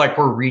to feel like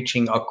we're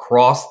reaching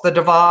across the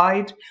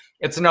divide.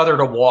 It's another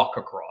to walk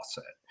across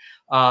it.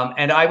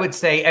 And I would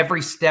say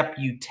every step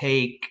you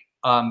take,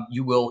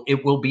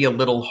 it will be a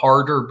little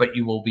harder, but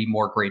you will be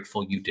more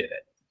grateful you did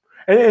it.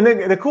 And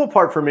the cool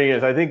part for me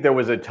is I think there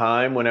was a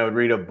time when I would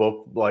read a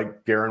book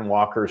like Darren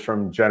Walker's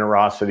From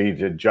Generosity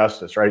to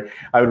Justice, right?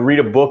 I would read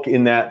a book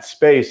in that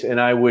space and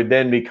I would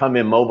then become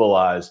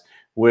immobilized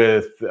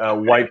with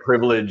white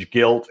privilege,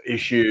 guilt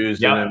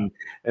issues, and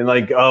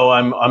like, oh,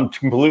 I'm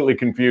completely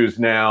confused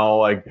now.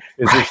 Like,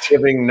 is this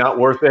giving not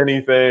worth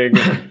anything?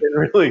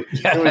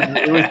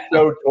 It was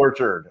so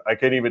tortured. I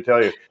can't even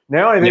tell you.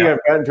 Now I think I've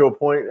gotten to a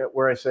point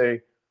where I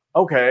say,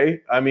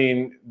 okay, I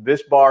mean,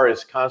 this bar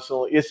is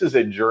constantly. This is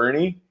a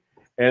journey,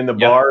 and the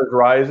bar is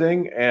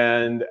rising.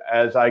 And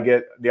as I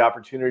get the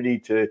opportunity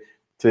to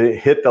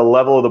hit the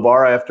level of the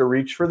bar, I have to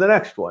reach for the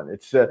next one.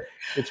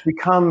 It's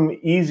become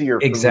easier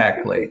for me to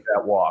take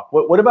that walk.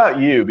 What about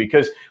you?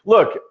 Because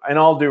look, in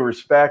all due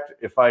respect,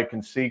 if I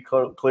can see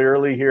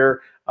clearly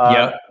here,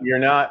 you're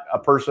not a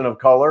person of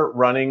color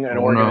running an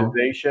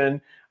organization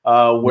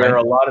where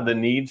a lot of the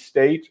needs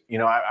state.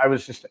 I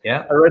was just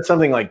I read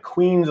something like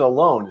Queens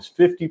alone is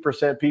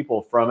 50%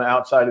 people from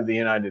outside of the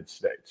United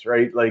States,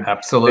 right? Like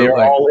absolutely,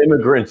 they're all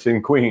immigrants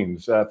in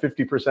Queens.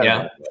 50%.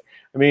 Yeah.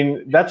 I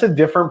mean, that's a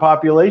different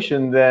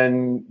population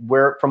than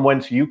from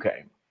whence you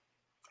came.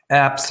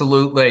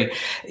 Absolutely.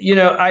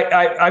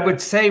 I would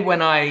say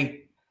when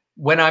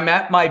I'm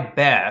at my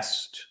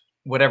best,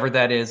 whatever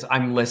that is,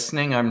 I'm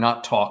listening, I'm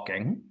not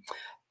talking.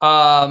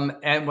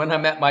 And when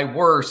I'm at my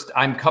worst,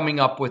 I'm coming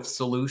up with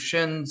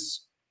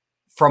solutions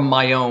from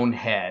my own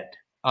head,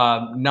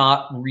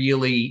 not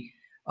really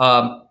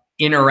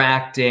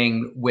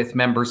interacting with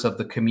members of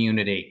the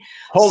community.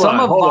 Hold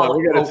on.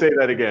 We got to say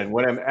that again.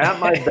 When I'm at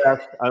my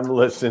best, I'm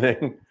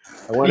listening.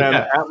 And when I'm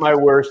at my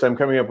worst, I'm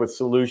coming up with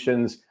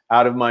solutions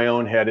out of my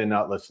own head and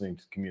not listening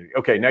to the community.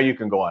 Okay, now you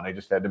can go on. I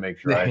just had to make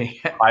sure I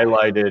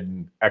highlighted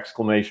and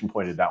exclamation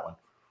pointed that one.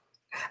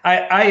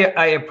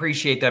 I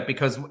appreciate that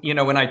because,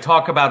 when I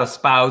talk about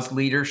espoused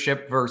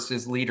leadership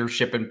versus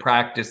leadership in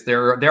practice,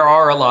 there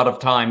are a lot of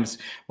times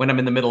when I'm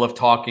in the middle of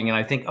talking and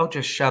I think, oh,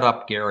 just shut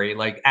up, Gary,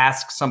 like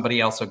ask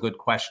somebody else a good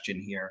question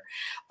here.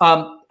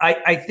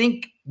 I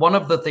think one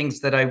of the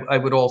things that I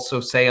would also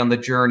say on the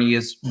journey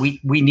is we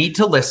need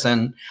to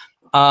listen,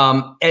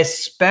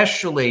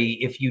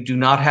 especially if you do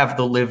not have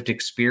the lived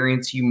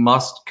experience. You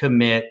must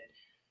commit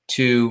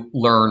to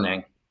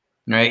learning.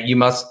 Right. You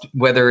must,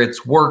 whether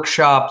it's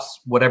workshops,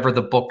 whatever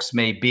the books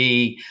may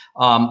be,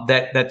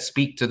 that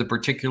speak to the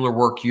particular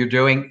work you're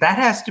doing, that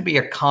has to be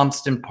a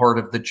constant part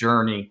of the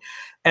journey.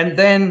 And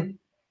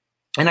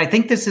I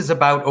think this is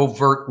about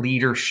overt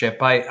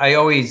leadership. I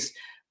always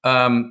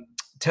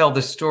tell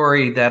the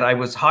story that I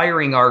was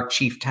hiring our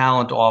chief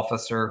talent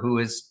officer, who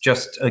is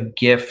just a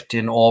gift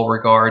in all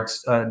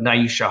regards,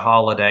 Naisha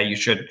Holiday. You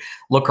should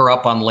look her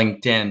up on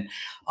LinkedIn.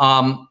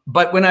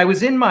 But when I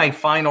was in my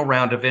final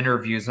round of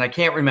interviews, and I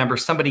can't remember,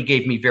 somebody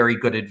gave me very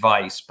good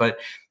advice, but,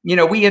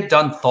 we had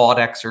done thought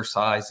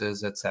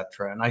exercises, et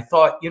cetera. And I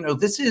thought,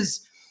 this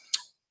is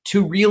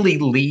to really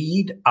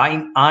lead.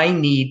 I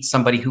need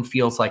somebody who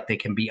feels like they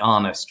can be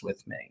honest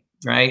with me.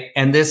 Right.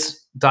 And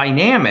this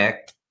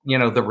dynamic,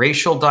 the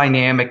racial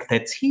dynamic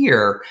that's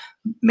here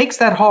makes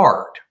that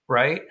hard.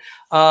 Right.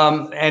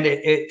 And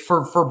it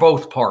for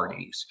both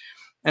parties.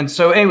 And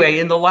so anyway,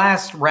 in the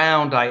last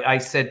round, I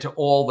said to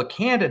all the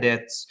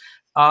candidates,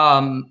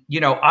 I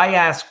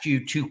asked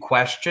you 2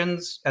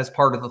 questions as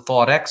part of the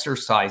thought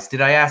exercise. Did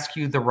I ask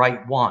you the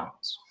right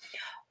ones?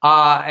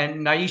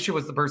 And Naisha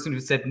was the person who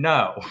said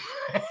no.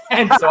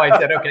 And so I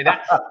said, okay,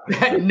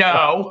 that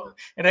no.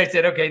 And I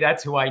said, okay,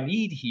 that's who I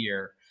need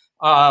here.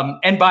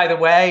 And by the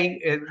way,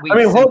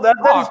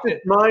 that's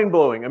just mind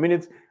blowing. I mean,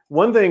 it's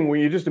one thing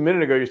when just a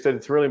minute ago, you said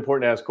it's really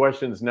important to ask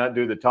questions, not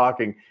do the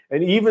talking.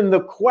 And even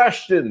the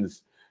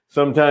questions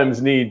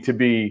sometimes need to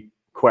be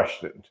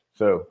questioned.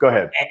 So go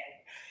ahead.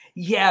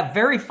 Yeah,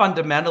 very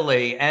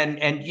fundamentally, and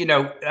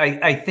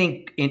I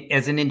think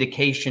as an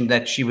indication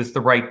that she was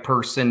the right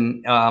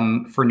person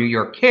for New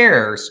York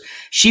Cares,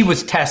 she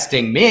was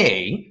testing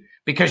me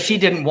because she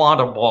didn't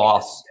want a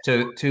boss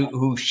to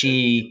who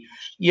she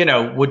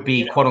would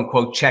be quote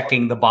unquote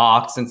checking the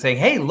box and saying,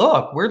 "Hey,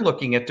 look, we're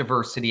looking at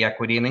diversity,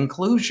 equity, and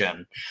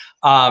inclusion."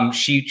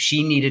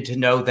 She needed to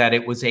know that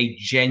it was a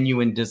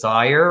genuine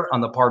desire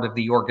on the part of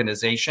the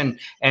organization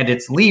and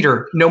its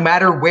leader, no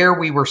matter where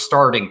we were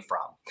starting from.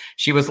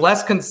 She was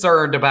less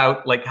concerned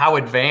about like how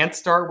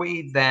advanced are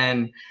we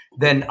than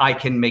I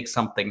can make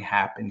something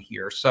happen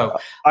here. So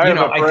I have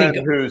a friend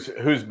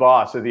whose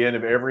boss at the end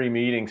of every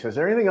meeting says, "Is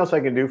there anything else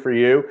I can do for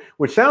you?"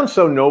 Which sounds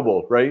so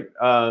noble, right?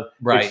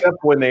 Right. Except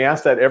when they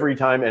ask that every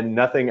time and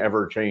nothing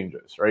ever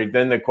changes, right?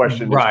 Then the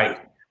question right. is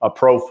a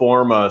pro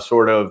forma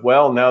sort of,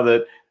 well, now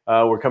that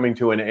we're coming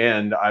to an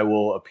end, I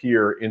will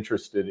appear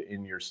interested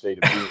in your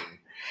state of being.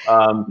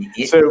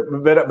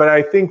 But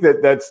I think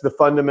that's the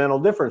fundamental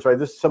difference, right?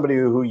 This is somebody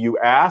who you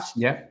asked.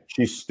 Yeah.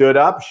 She stood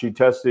up, she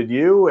tested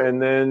you,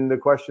 and then the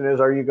question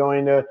is, are you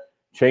going to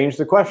change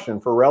the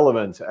question for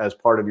relevance as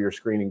part of your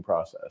screening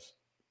process?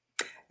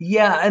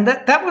 Yeah, and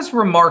that was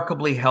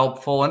remarkably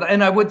helpful.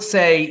 And I would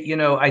say,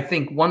 I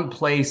think one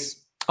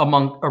place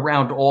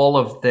around all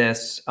of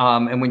this,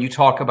 and when you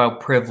talk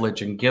about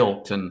privilege and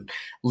guilt and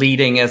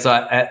leading as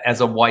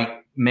a white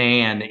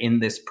man in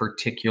this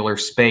particular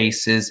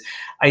space is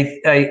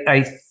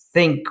I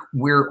think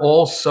we're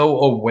all so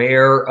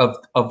aware of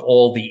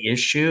all the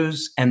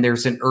issues, and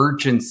there's an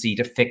urgency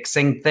to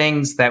fixing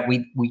things that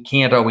we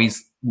can't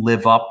always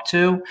live up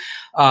to.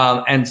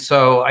 And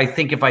so I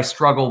think if I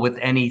struggle with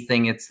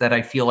anything, it's that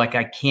I feel like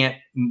I can't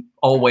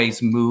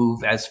always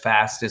move as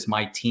fast as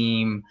my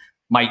team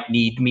might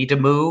need me to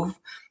move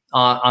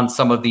on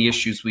some of the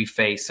issues we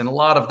face. And a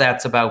lot of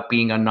that's about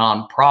being a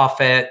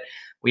nonprofit.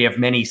 We have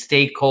many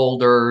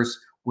stakeholders.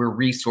 We're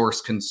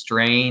resource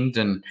constrained.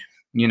 And,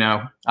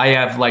 I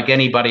have, like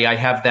anybody, I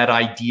have that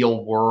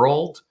ideal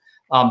world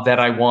that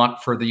I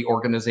want for the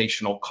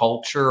organizational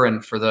culture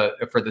and for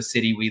the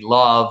city we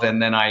love.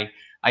 And then I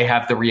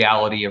have the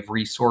reality of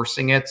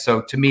resourcing it.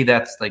 So to me,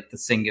 that's like the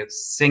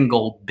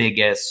single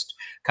biggest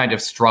kind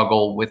of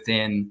struggle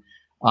within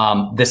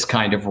this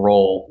kind of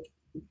role.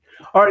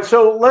 All right,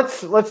 so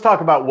let's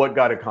talk about what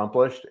got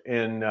accomplished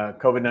in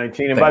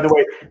COVID-19. And by the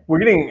way, we're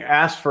getting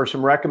asked for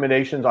some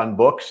recommendations on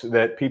books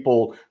that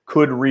people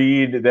could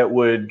read that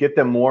would get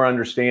them more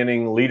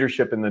understanding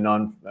leadership in the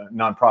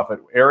nonprofit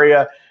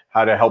area,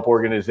 how to help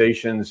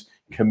organizations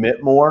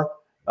commit more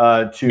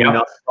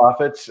to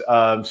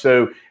nonprofits.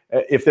 So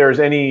if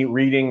there's any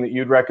reading that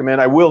you'd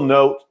recommend, I will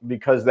note,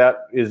 because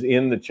that is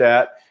in the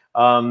chat,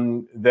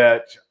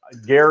 that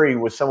Gary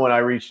was someone I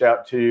reached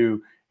out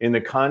to in the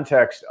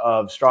context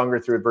of Stronger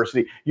Through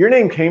Adversity. Your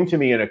name came to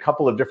me in a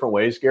couple of different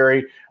ways,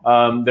 Gary.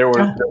 There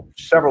were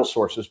several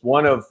sources,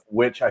 one of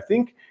which I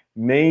think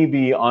may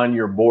be on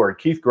your board.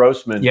 Keith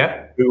Grossman,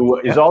 who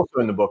is also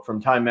in the book,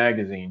 from Time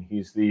Magazine.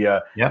 He's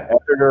the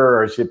editor,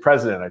 or is the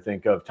president, I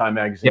think, of Time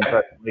Magazine.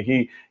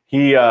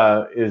 He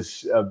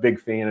is a big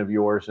fan of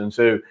yours. And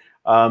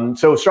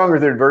so Stronger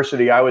Through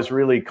Adversity, I was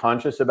really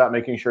conscious about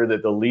making sure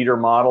that the leader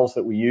models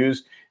that we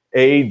used,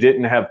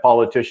 didn't have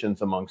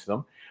politicians amongst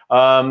them.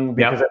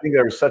 Because I think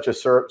there was such a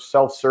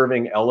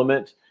self-serving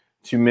element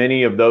to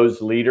many of those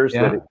leaders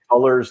that it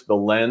colors the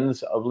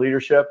lens of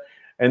leadership.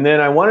 And then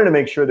I wanted to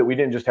make sure that we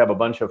didn't just have a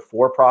bunch of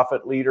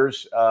for-profit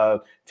leaders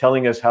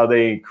telling us how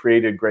they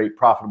created great,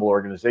 profitable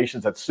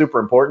organizations. That's super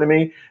important to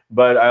me.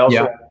 But I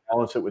also want to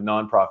balance it with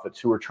nonprofits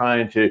who are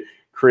trying to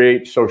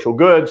create social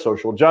good,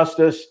 social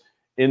justice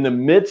in the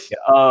midst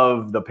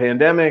of the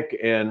pandemic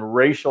and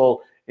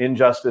racial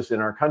injustice in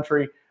our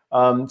country.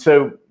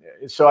 So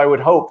I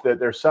would hope that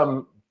there's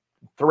some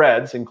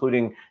threads,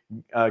 including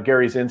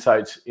Gary's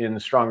insights in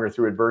Stronger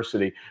Through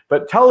Adversity.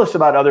 But tell us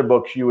about other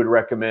books you would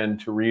recommend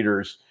to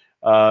readers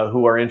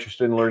who are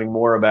interested in learning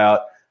more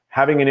about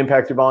having an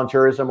impact through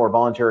volunteerism or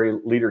voluntary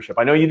leadership.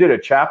 I know you did a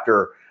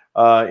chapter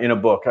in a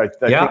book. I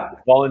think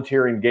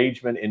Volunteer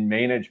Engagement in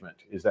Management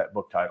is that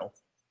book title.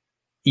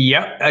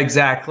 Yeah,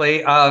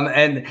 exactly.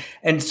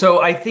 And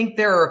so I think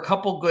there are a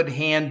couple good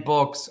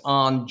handbooks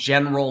on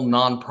general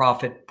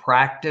nonprofit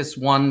practice.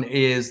 One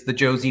is the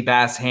Josie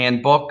Bass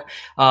Handbook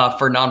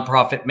for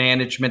Nonprofit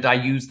Management. I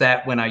use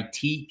that when I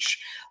teach.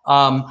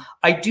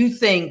 I do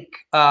think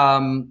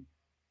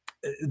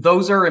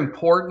those are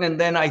important. And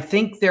then I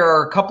think there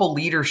are a couple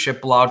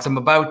leadership blogs. I'm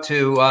about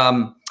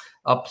to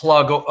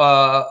plug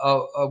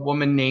a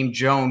woman named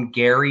Joan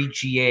Gary,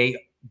 GARRY,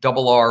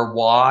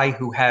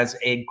 who has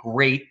a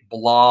great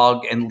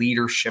blog and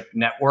leadership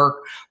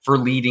network for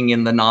leading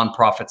in the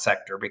nonprofit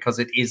sector, because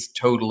it is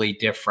totally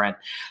different.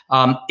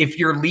 If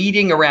you're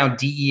leading around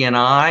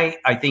DE&I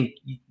think,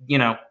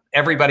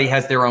 everybody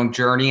has their own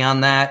journey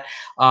on that.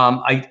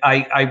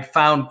 I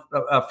found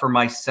for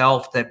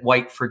myself that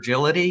White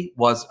Fragility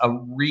was a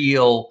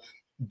real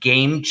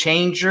game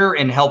changer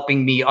in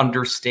helping me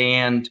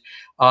understand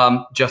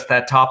just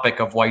that topic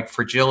of white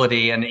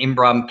fragility. And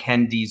Ibram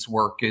Kendi's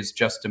work is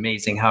just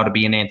amazing. How to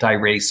Be an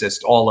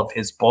Anti-Racist, all of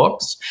his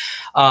books.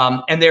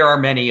 And there are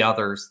many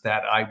others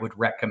that I would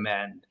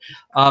recommend.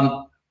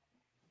 And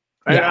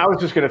I was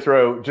just going to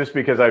throw, just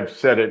because I've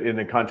said it in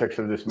the context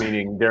of this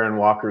meeting, Darren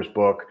Walker's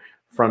book,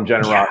 From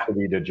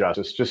Generosity to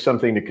Justice, just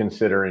something to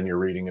consider in your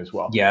reading as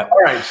well. Yeah.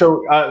 All right.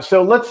 So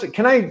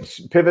can I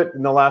pivot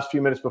in the last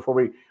few minutes before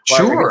we? Well,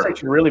 sure. I guess I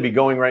should really be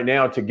going right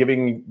now to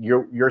giving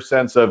your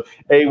sense of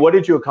A, what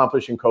did you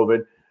accomplish in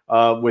COVID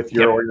with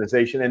your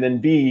organization, and then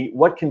B,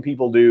 what can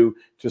people do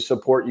to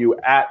support you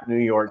at New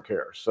York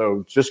Cares?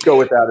 So just go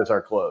with that as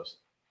our close.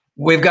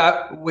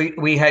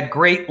 We had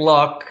great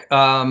luck,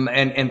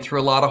 and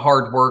through a lot of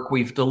hard work,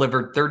 we've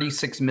delivered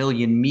 36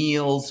 million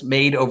meals,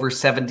 made over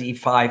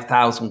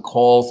 75,000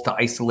 calls to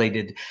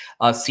isolated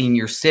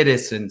senior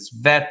citizens,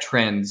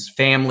 veterans,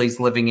 families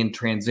living in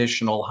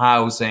transitional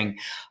housing,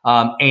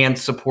 and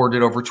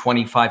supported over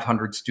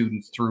 2,500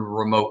 students through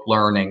remote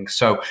learning.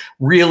 So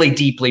really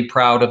deeply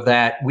proud of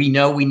that. We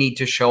know we need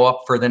to show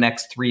up for the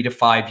next 3 to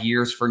 5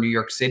 years for New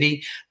York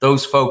City.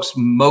 Those folks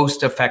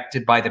most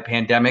affected by the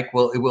pandemic,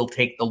 it will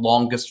take the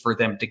longest for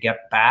them to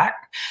get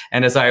back.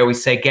 And as I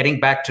always say, getting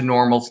back to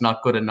normal is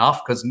not good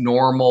enough, because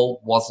normal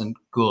wasn't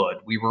good.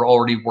 We were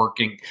already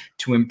working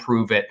to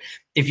improve it.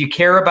 If you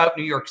care about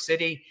New York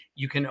City,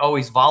 you can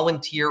always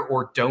volunteer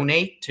or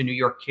donate to New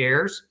York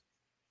Cares.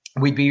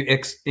 We'd be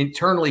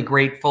eternally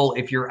grateful.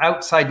 If you're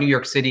outside New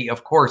York City,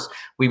 of course,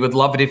 we would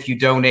love it if you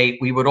donate.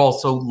 We would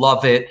also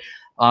love it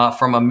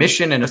from a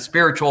mission and a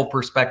spiritual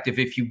perspective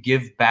if you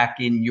give back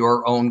in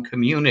your own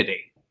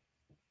community.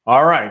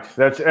 All right.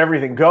 That's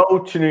everything.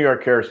 Go to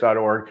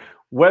newyorkcares.org.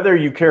 Whether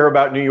you care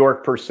about New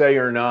York per se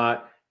or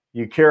not,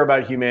 you care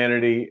about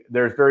humanity.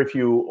 There's very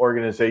few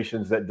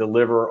organizations that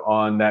deliver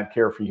on that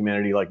care for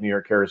humanity like New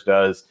York Cares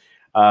does.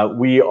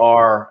 We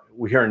are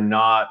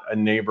not a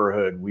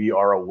neighborhood. We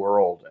are a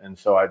world. And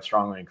so I'd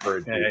strongly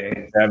encourage you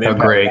to have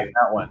impact on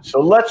that one. So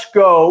let's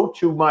go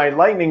to my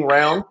lightning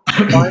round.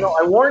 Final.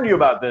 I warned you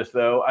about this,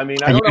 though. I mean,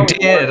 I don't know. You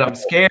did. I'm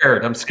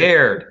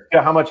scared.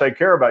 Yeah, how much I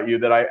care about you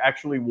that I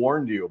actually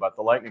warned you about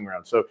the lightning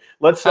round. So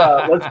let's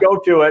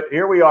go to it.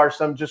 Here we are.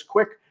 Some just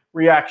quick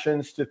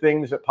reactions to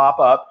things that pop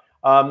up.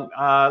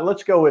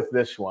 Let's go with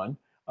this one.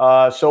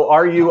 So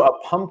are you a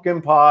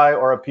pumpkin pie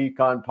or a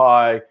pecan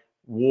pie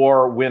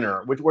war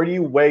winner? Where do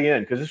you weigh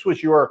in? Because this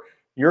was your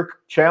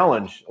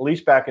challenge, at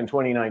least back in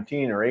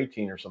 2019 or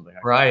 18 or something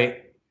like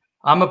that.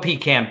 I'm a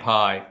pecan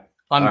pie,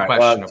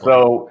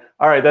 unquestionably.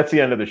 All right, that's the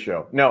end of the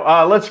show. No,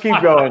 let's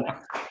keep going.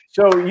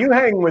 So you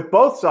hang with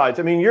both sides.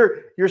 I mean,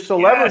 your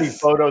celebrity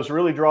photos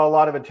really draw a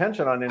lot of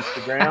attention on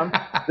Instagram.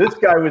 This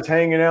guy was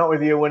hanging out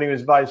with you when he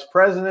was vice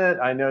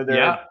president. I know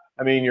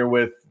I mean, you're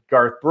with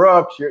Garth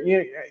Brooks.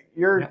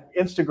 Your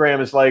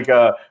Instagram is like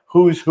a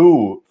who's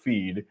who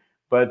feed.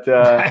 But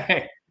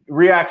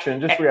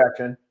reaction.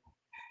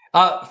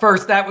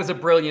 First, that was a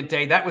brilliant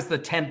day. That was the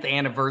 10th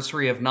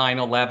anniversary of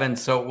 9/11.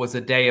 So it was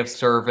a day of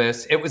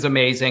service. It was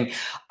amazing.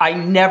 I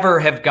never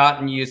have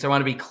gotten used. I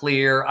want to be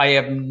clear. I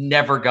have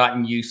never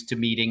gotten used to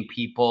meeting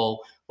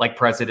people like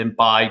President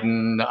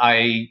Biden.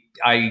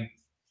 I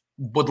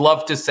would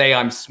love to say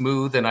I'm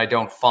smooth and I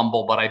don't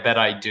fumble, but I bet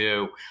I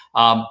do.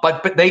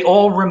 But they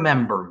all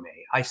remember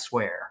me. I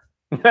swear.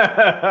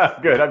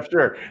 Good. I'm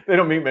sure they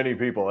don't meet many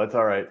people. That's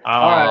all right.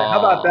 All right. How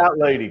about that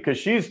lady? Because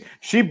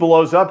she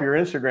blows up your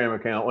Instagram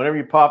account whenever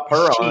you pop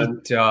her on.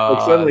 Like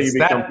suddenly you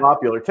become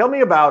popular. Tell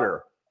me about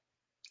her.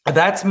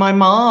 That's my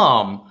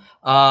mom,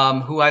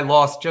 who I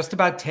lost just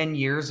about 10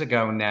 years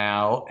ago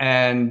now,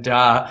 and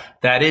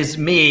that is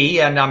me.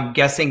 And I'm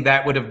guessing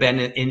that would have been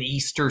an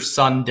Easter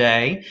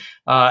Sunday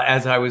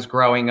as I was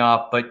growing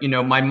up. But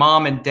my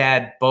mom and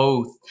dad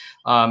both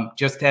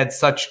just had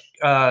such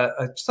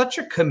a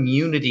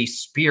community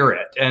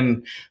spirit.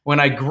 And when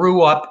I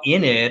grew up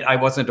in it, I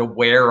wasn't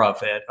aware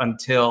of it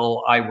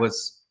until I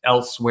was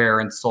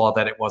elsewhere and saw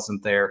that it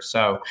wasn't there.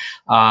 So,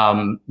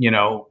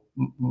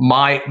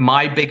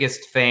 my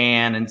biggest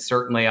fan, and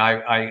certainly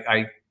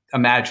I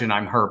imagine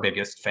I'm her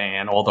biggest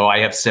fan, although I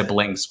have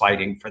siblings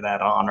fighting for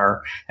that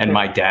honor, and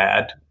my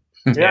dad.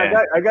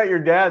 Yeah, I got your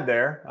dad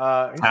there.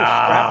 He's a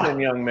strapping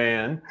young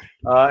man.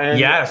 And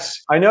yes.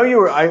 I know you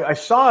were. I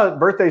saw a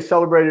birthday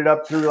celebrated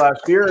up through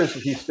last year. Is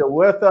he still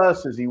with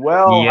us? Is he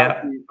well?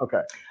 Yeah.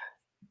 Okay.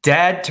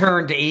 Dad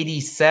turned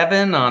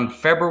 87 on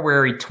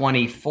February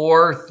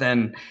 24th,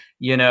 and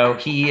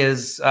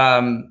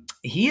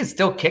he is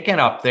still kicking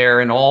up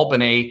there in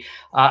Albany,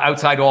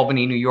 outside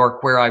Albany, New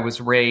York, where I was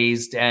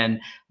raised.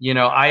 And,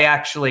 I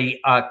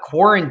actually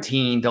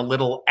quarantined a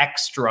little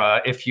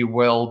extra, if you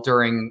will,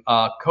 during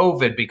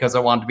COVID, because I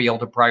wanted to be able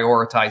to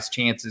prioritize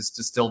chances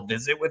to still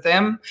visit with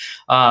him.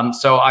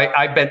 So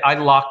I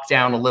locked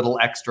down a little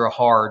extra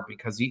hard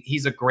because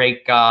he's a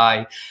great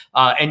guy.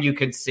 And you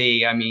could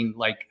see, I mean,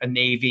 like a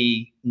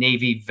Navy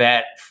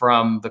vet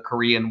from the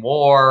Korean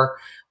War,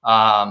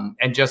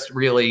 and just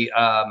really,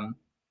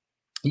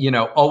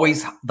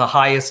 always the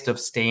highest of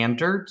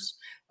standards.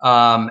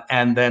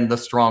 and then the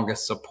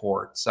strongest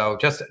support. So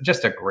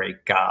just a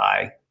great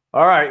guy.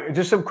 All right,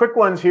 just some quick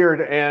ones here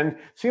to end.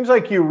 Seems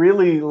like you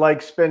really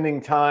like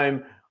spending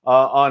time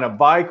on a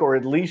bike, or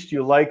at least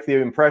you like the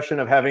impression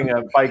of having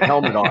a bike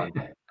helmet on.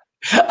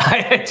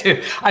 I do.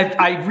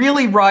 I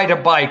really ride a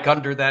bike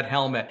under that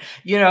helmet.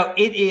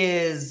 It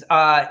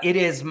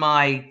is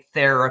my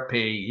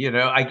therapy.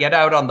 I get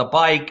out on the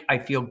bike. I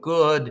feel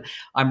good.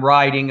 I'm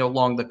riding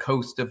along the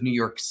coast of New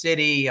York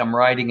City. I'm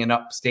riding in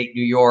upstate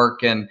New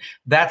York, and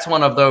that's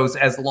one of those.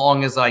 As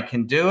long as I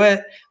can do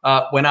it.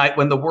 When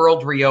the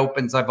world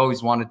reopens, I've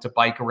always wanted to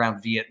bike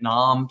around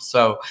Vietnam.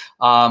 So,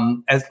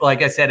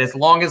 like I said, as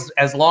long as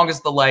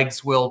the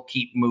legs will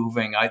keep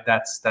moving,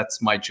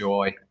 that's my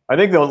joy. I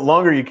think the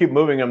longer you keep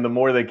moving them, the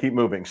more they keep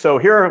moving. So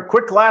here are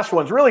quick last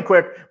ones, really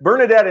quick.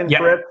 Bernadette and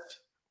Fritz.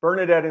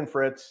 Bernadette and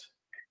Fritz.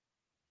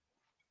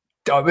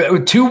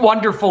 Two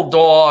wonderful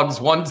dogs,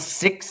 one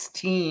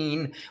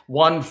 16,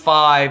 one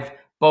 5,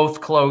 both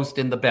closed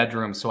in the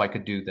bedroom so I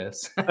could do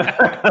this.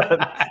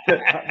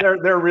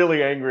 They're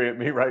really angry at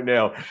me right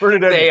now.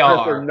 Bernadette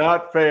and Fritz are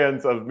not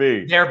fans of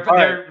me.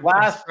 They're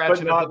last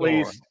but not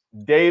least,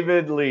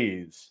 David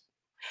Lees.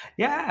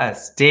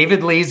 Yes,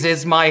 David Lees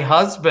is my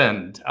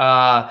husband.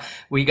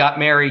 We got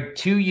married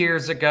 2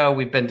 years ago.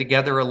 We've been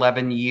together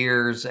 11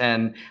 years,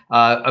 and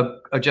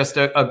just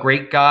a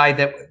great guy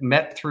that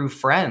met through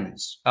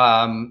friends.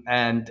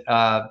 Brings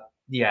a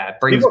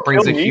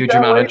huge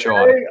amount of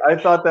joy. Today? I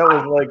thought that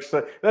was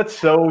that's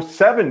so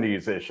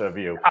 70s-ish of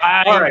you.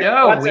 I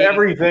know. That's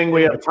everything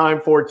we have time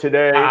for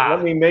today.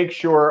 Let me make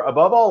sure,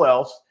 above all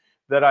else,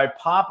 that I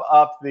pop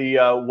up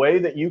the way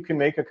that you can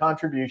make a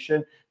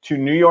contribution to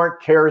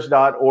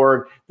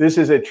NewYorkCares.org. This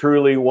is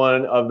truly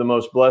one of the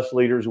most blessed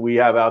leaders we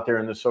have out there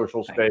in the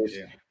social space.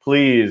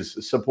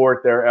 Please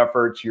support their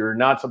efforts. You're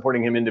not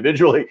supporting him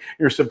individually.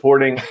 You're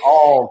supporting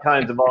all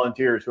kinds of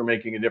volunteers who are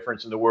making a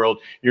difference in the world.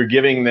 You're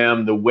giving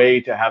them the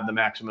way to have the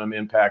maximum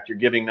impact. You're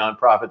giving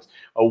nonprofits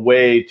a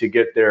way to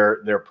get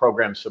their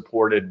programs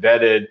supported,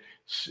 vetted,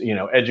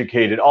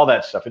 educated, all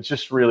that stuff. It's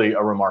just really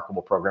a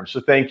remarkable program.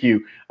 So thank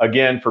you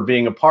again for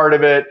being a part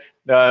of it.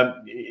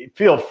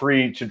 Feel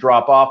free to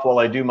drop off while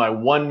I do my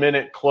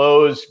 1-minute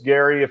close,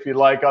 Gary, if you'd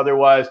like.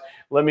 Otherwise,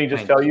 let me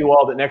just tell you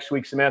all that next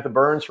week, Samantha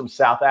Burns from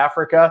South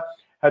Africa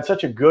had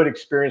such a good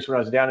experience when I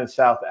was down in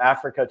South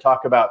Africa.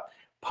 Talk about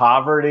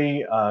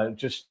poverty,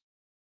 it's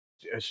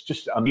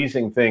just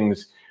amazing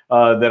things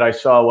that I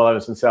saw while I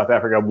was in South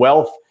Africa.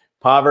 Wealth,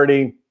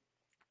 poverty,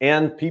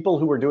 and people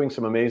who were doing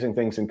some amazing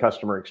things in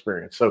customer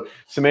experience. So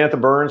Samantha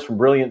Burns from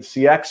Brilliant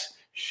CX,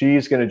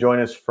 she's going to join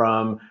us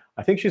from,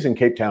 I think she's in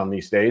Cape Town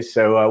these days.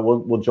 So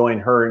we'll join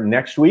her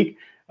next week.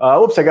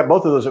 Oops, I got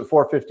both of those at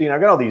 4:15. I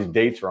got all these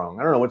dates wrong.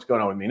 I don't know what's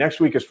going on with me. Next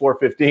week is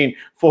 4:15.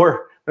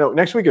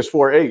 Next week is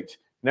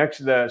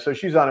 4:08. So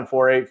she's on at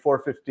 4:08,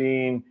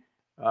 4:15.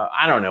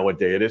 I don't know what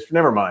day it is.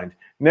 Never mind.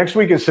 Next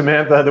week is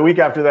Samantha. The week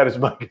after that is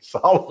Micah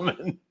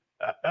Solomon.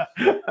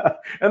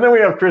 And then we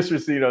have Chris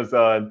Racinos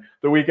on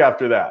the week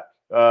after that.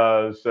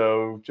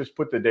 So just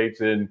put the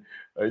dates in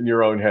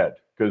your own head,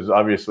 because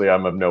obviously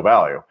I'm of no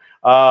value.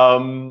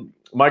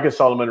 Micah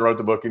Solomon wrote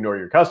the book, Ignore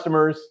Your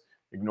Customers,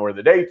 Ignore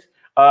the Date,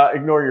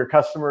 Ignore Your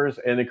Customers.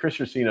 And then Chris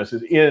Racinos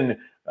is in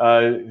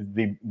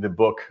the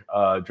book,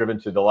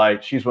 Driven to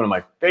Delight. She's one of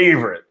my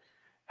favorite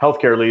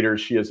healthcare leaders.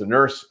 She is a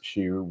nurse.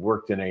 She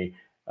worked in a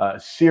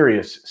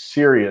serious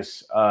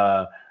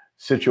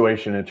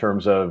situation in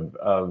terms of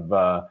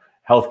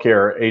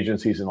healthcare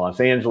agencies in Los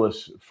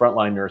Angeles,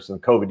 frontline nurse in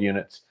the COVID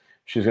units.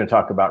 She's going to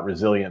talk about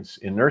resilience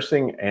in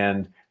nursing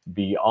and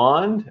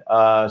beyond.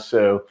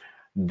 So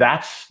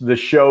that's the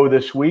show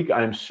this week.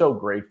 I'm so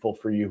grateful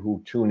for you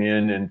who tune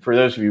in. And for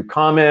those of you who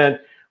comment,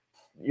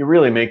 you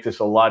really make this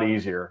a lot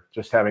easier,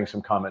 just having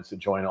some comments that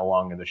join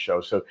along in the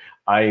show. So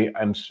I'm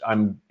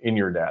in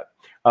your debt.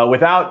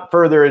 Without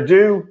further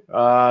ado,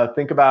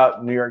 think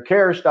about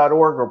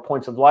NewYorkCares.org or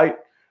Points of Light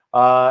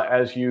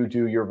as you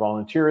do your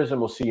volunteerism.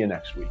 We'll see you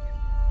next week.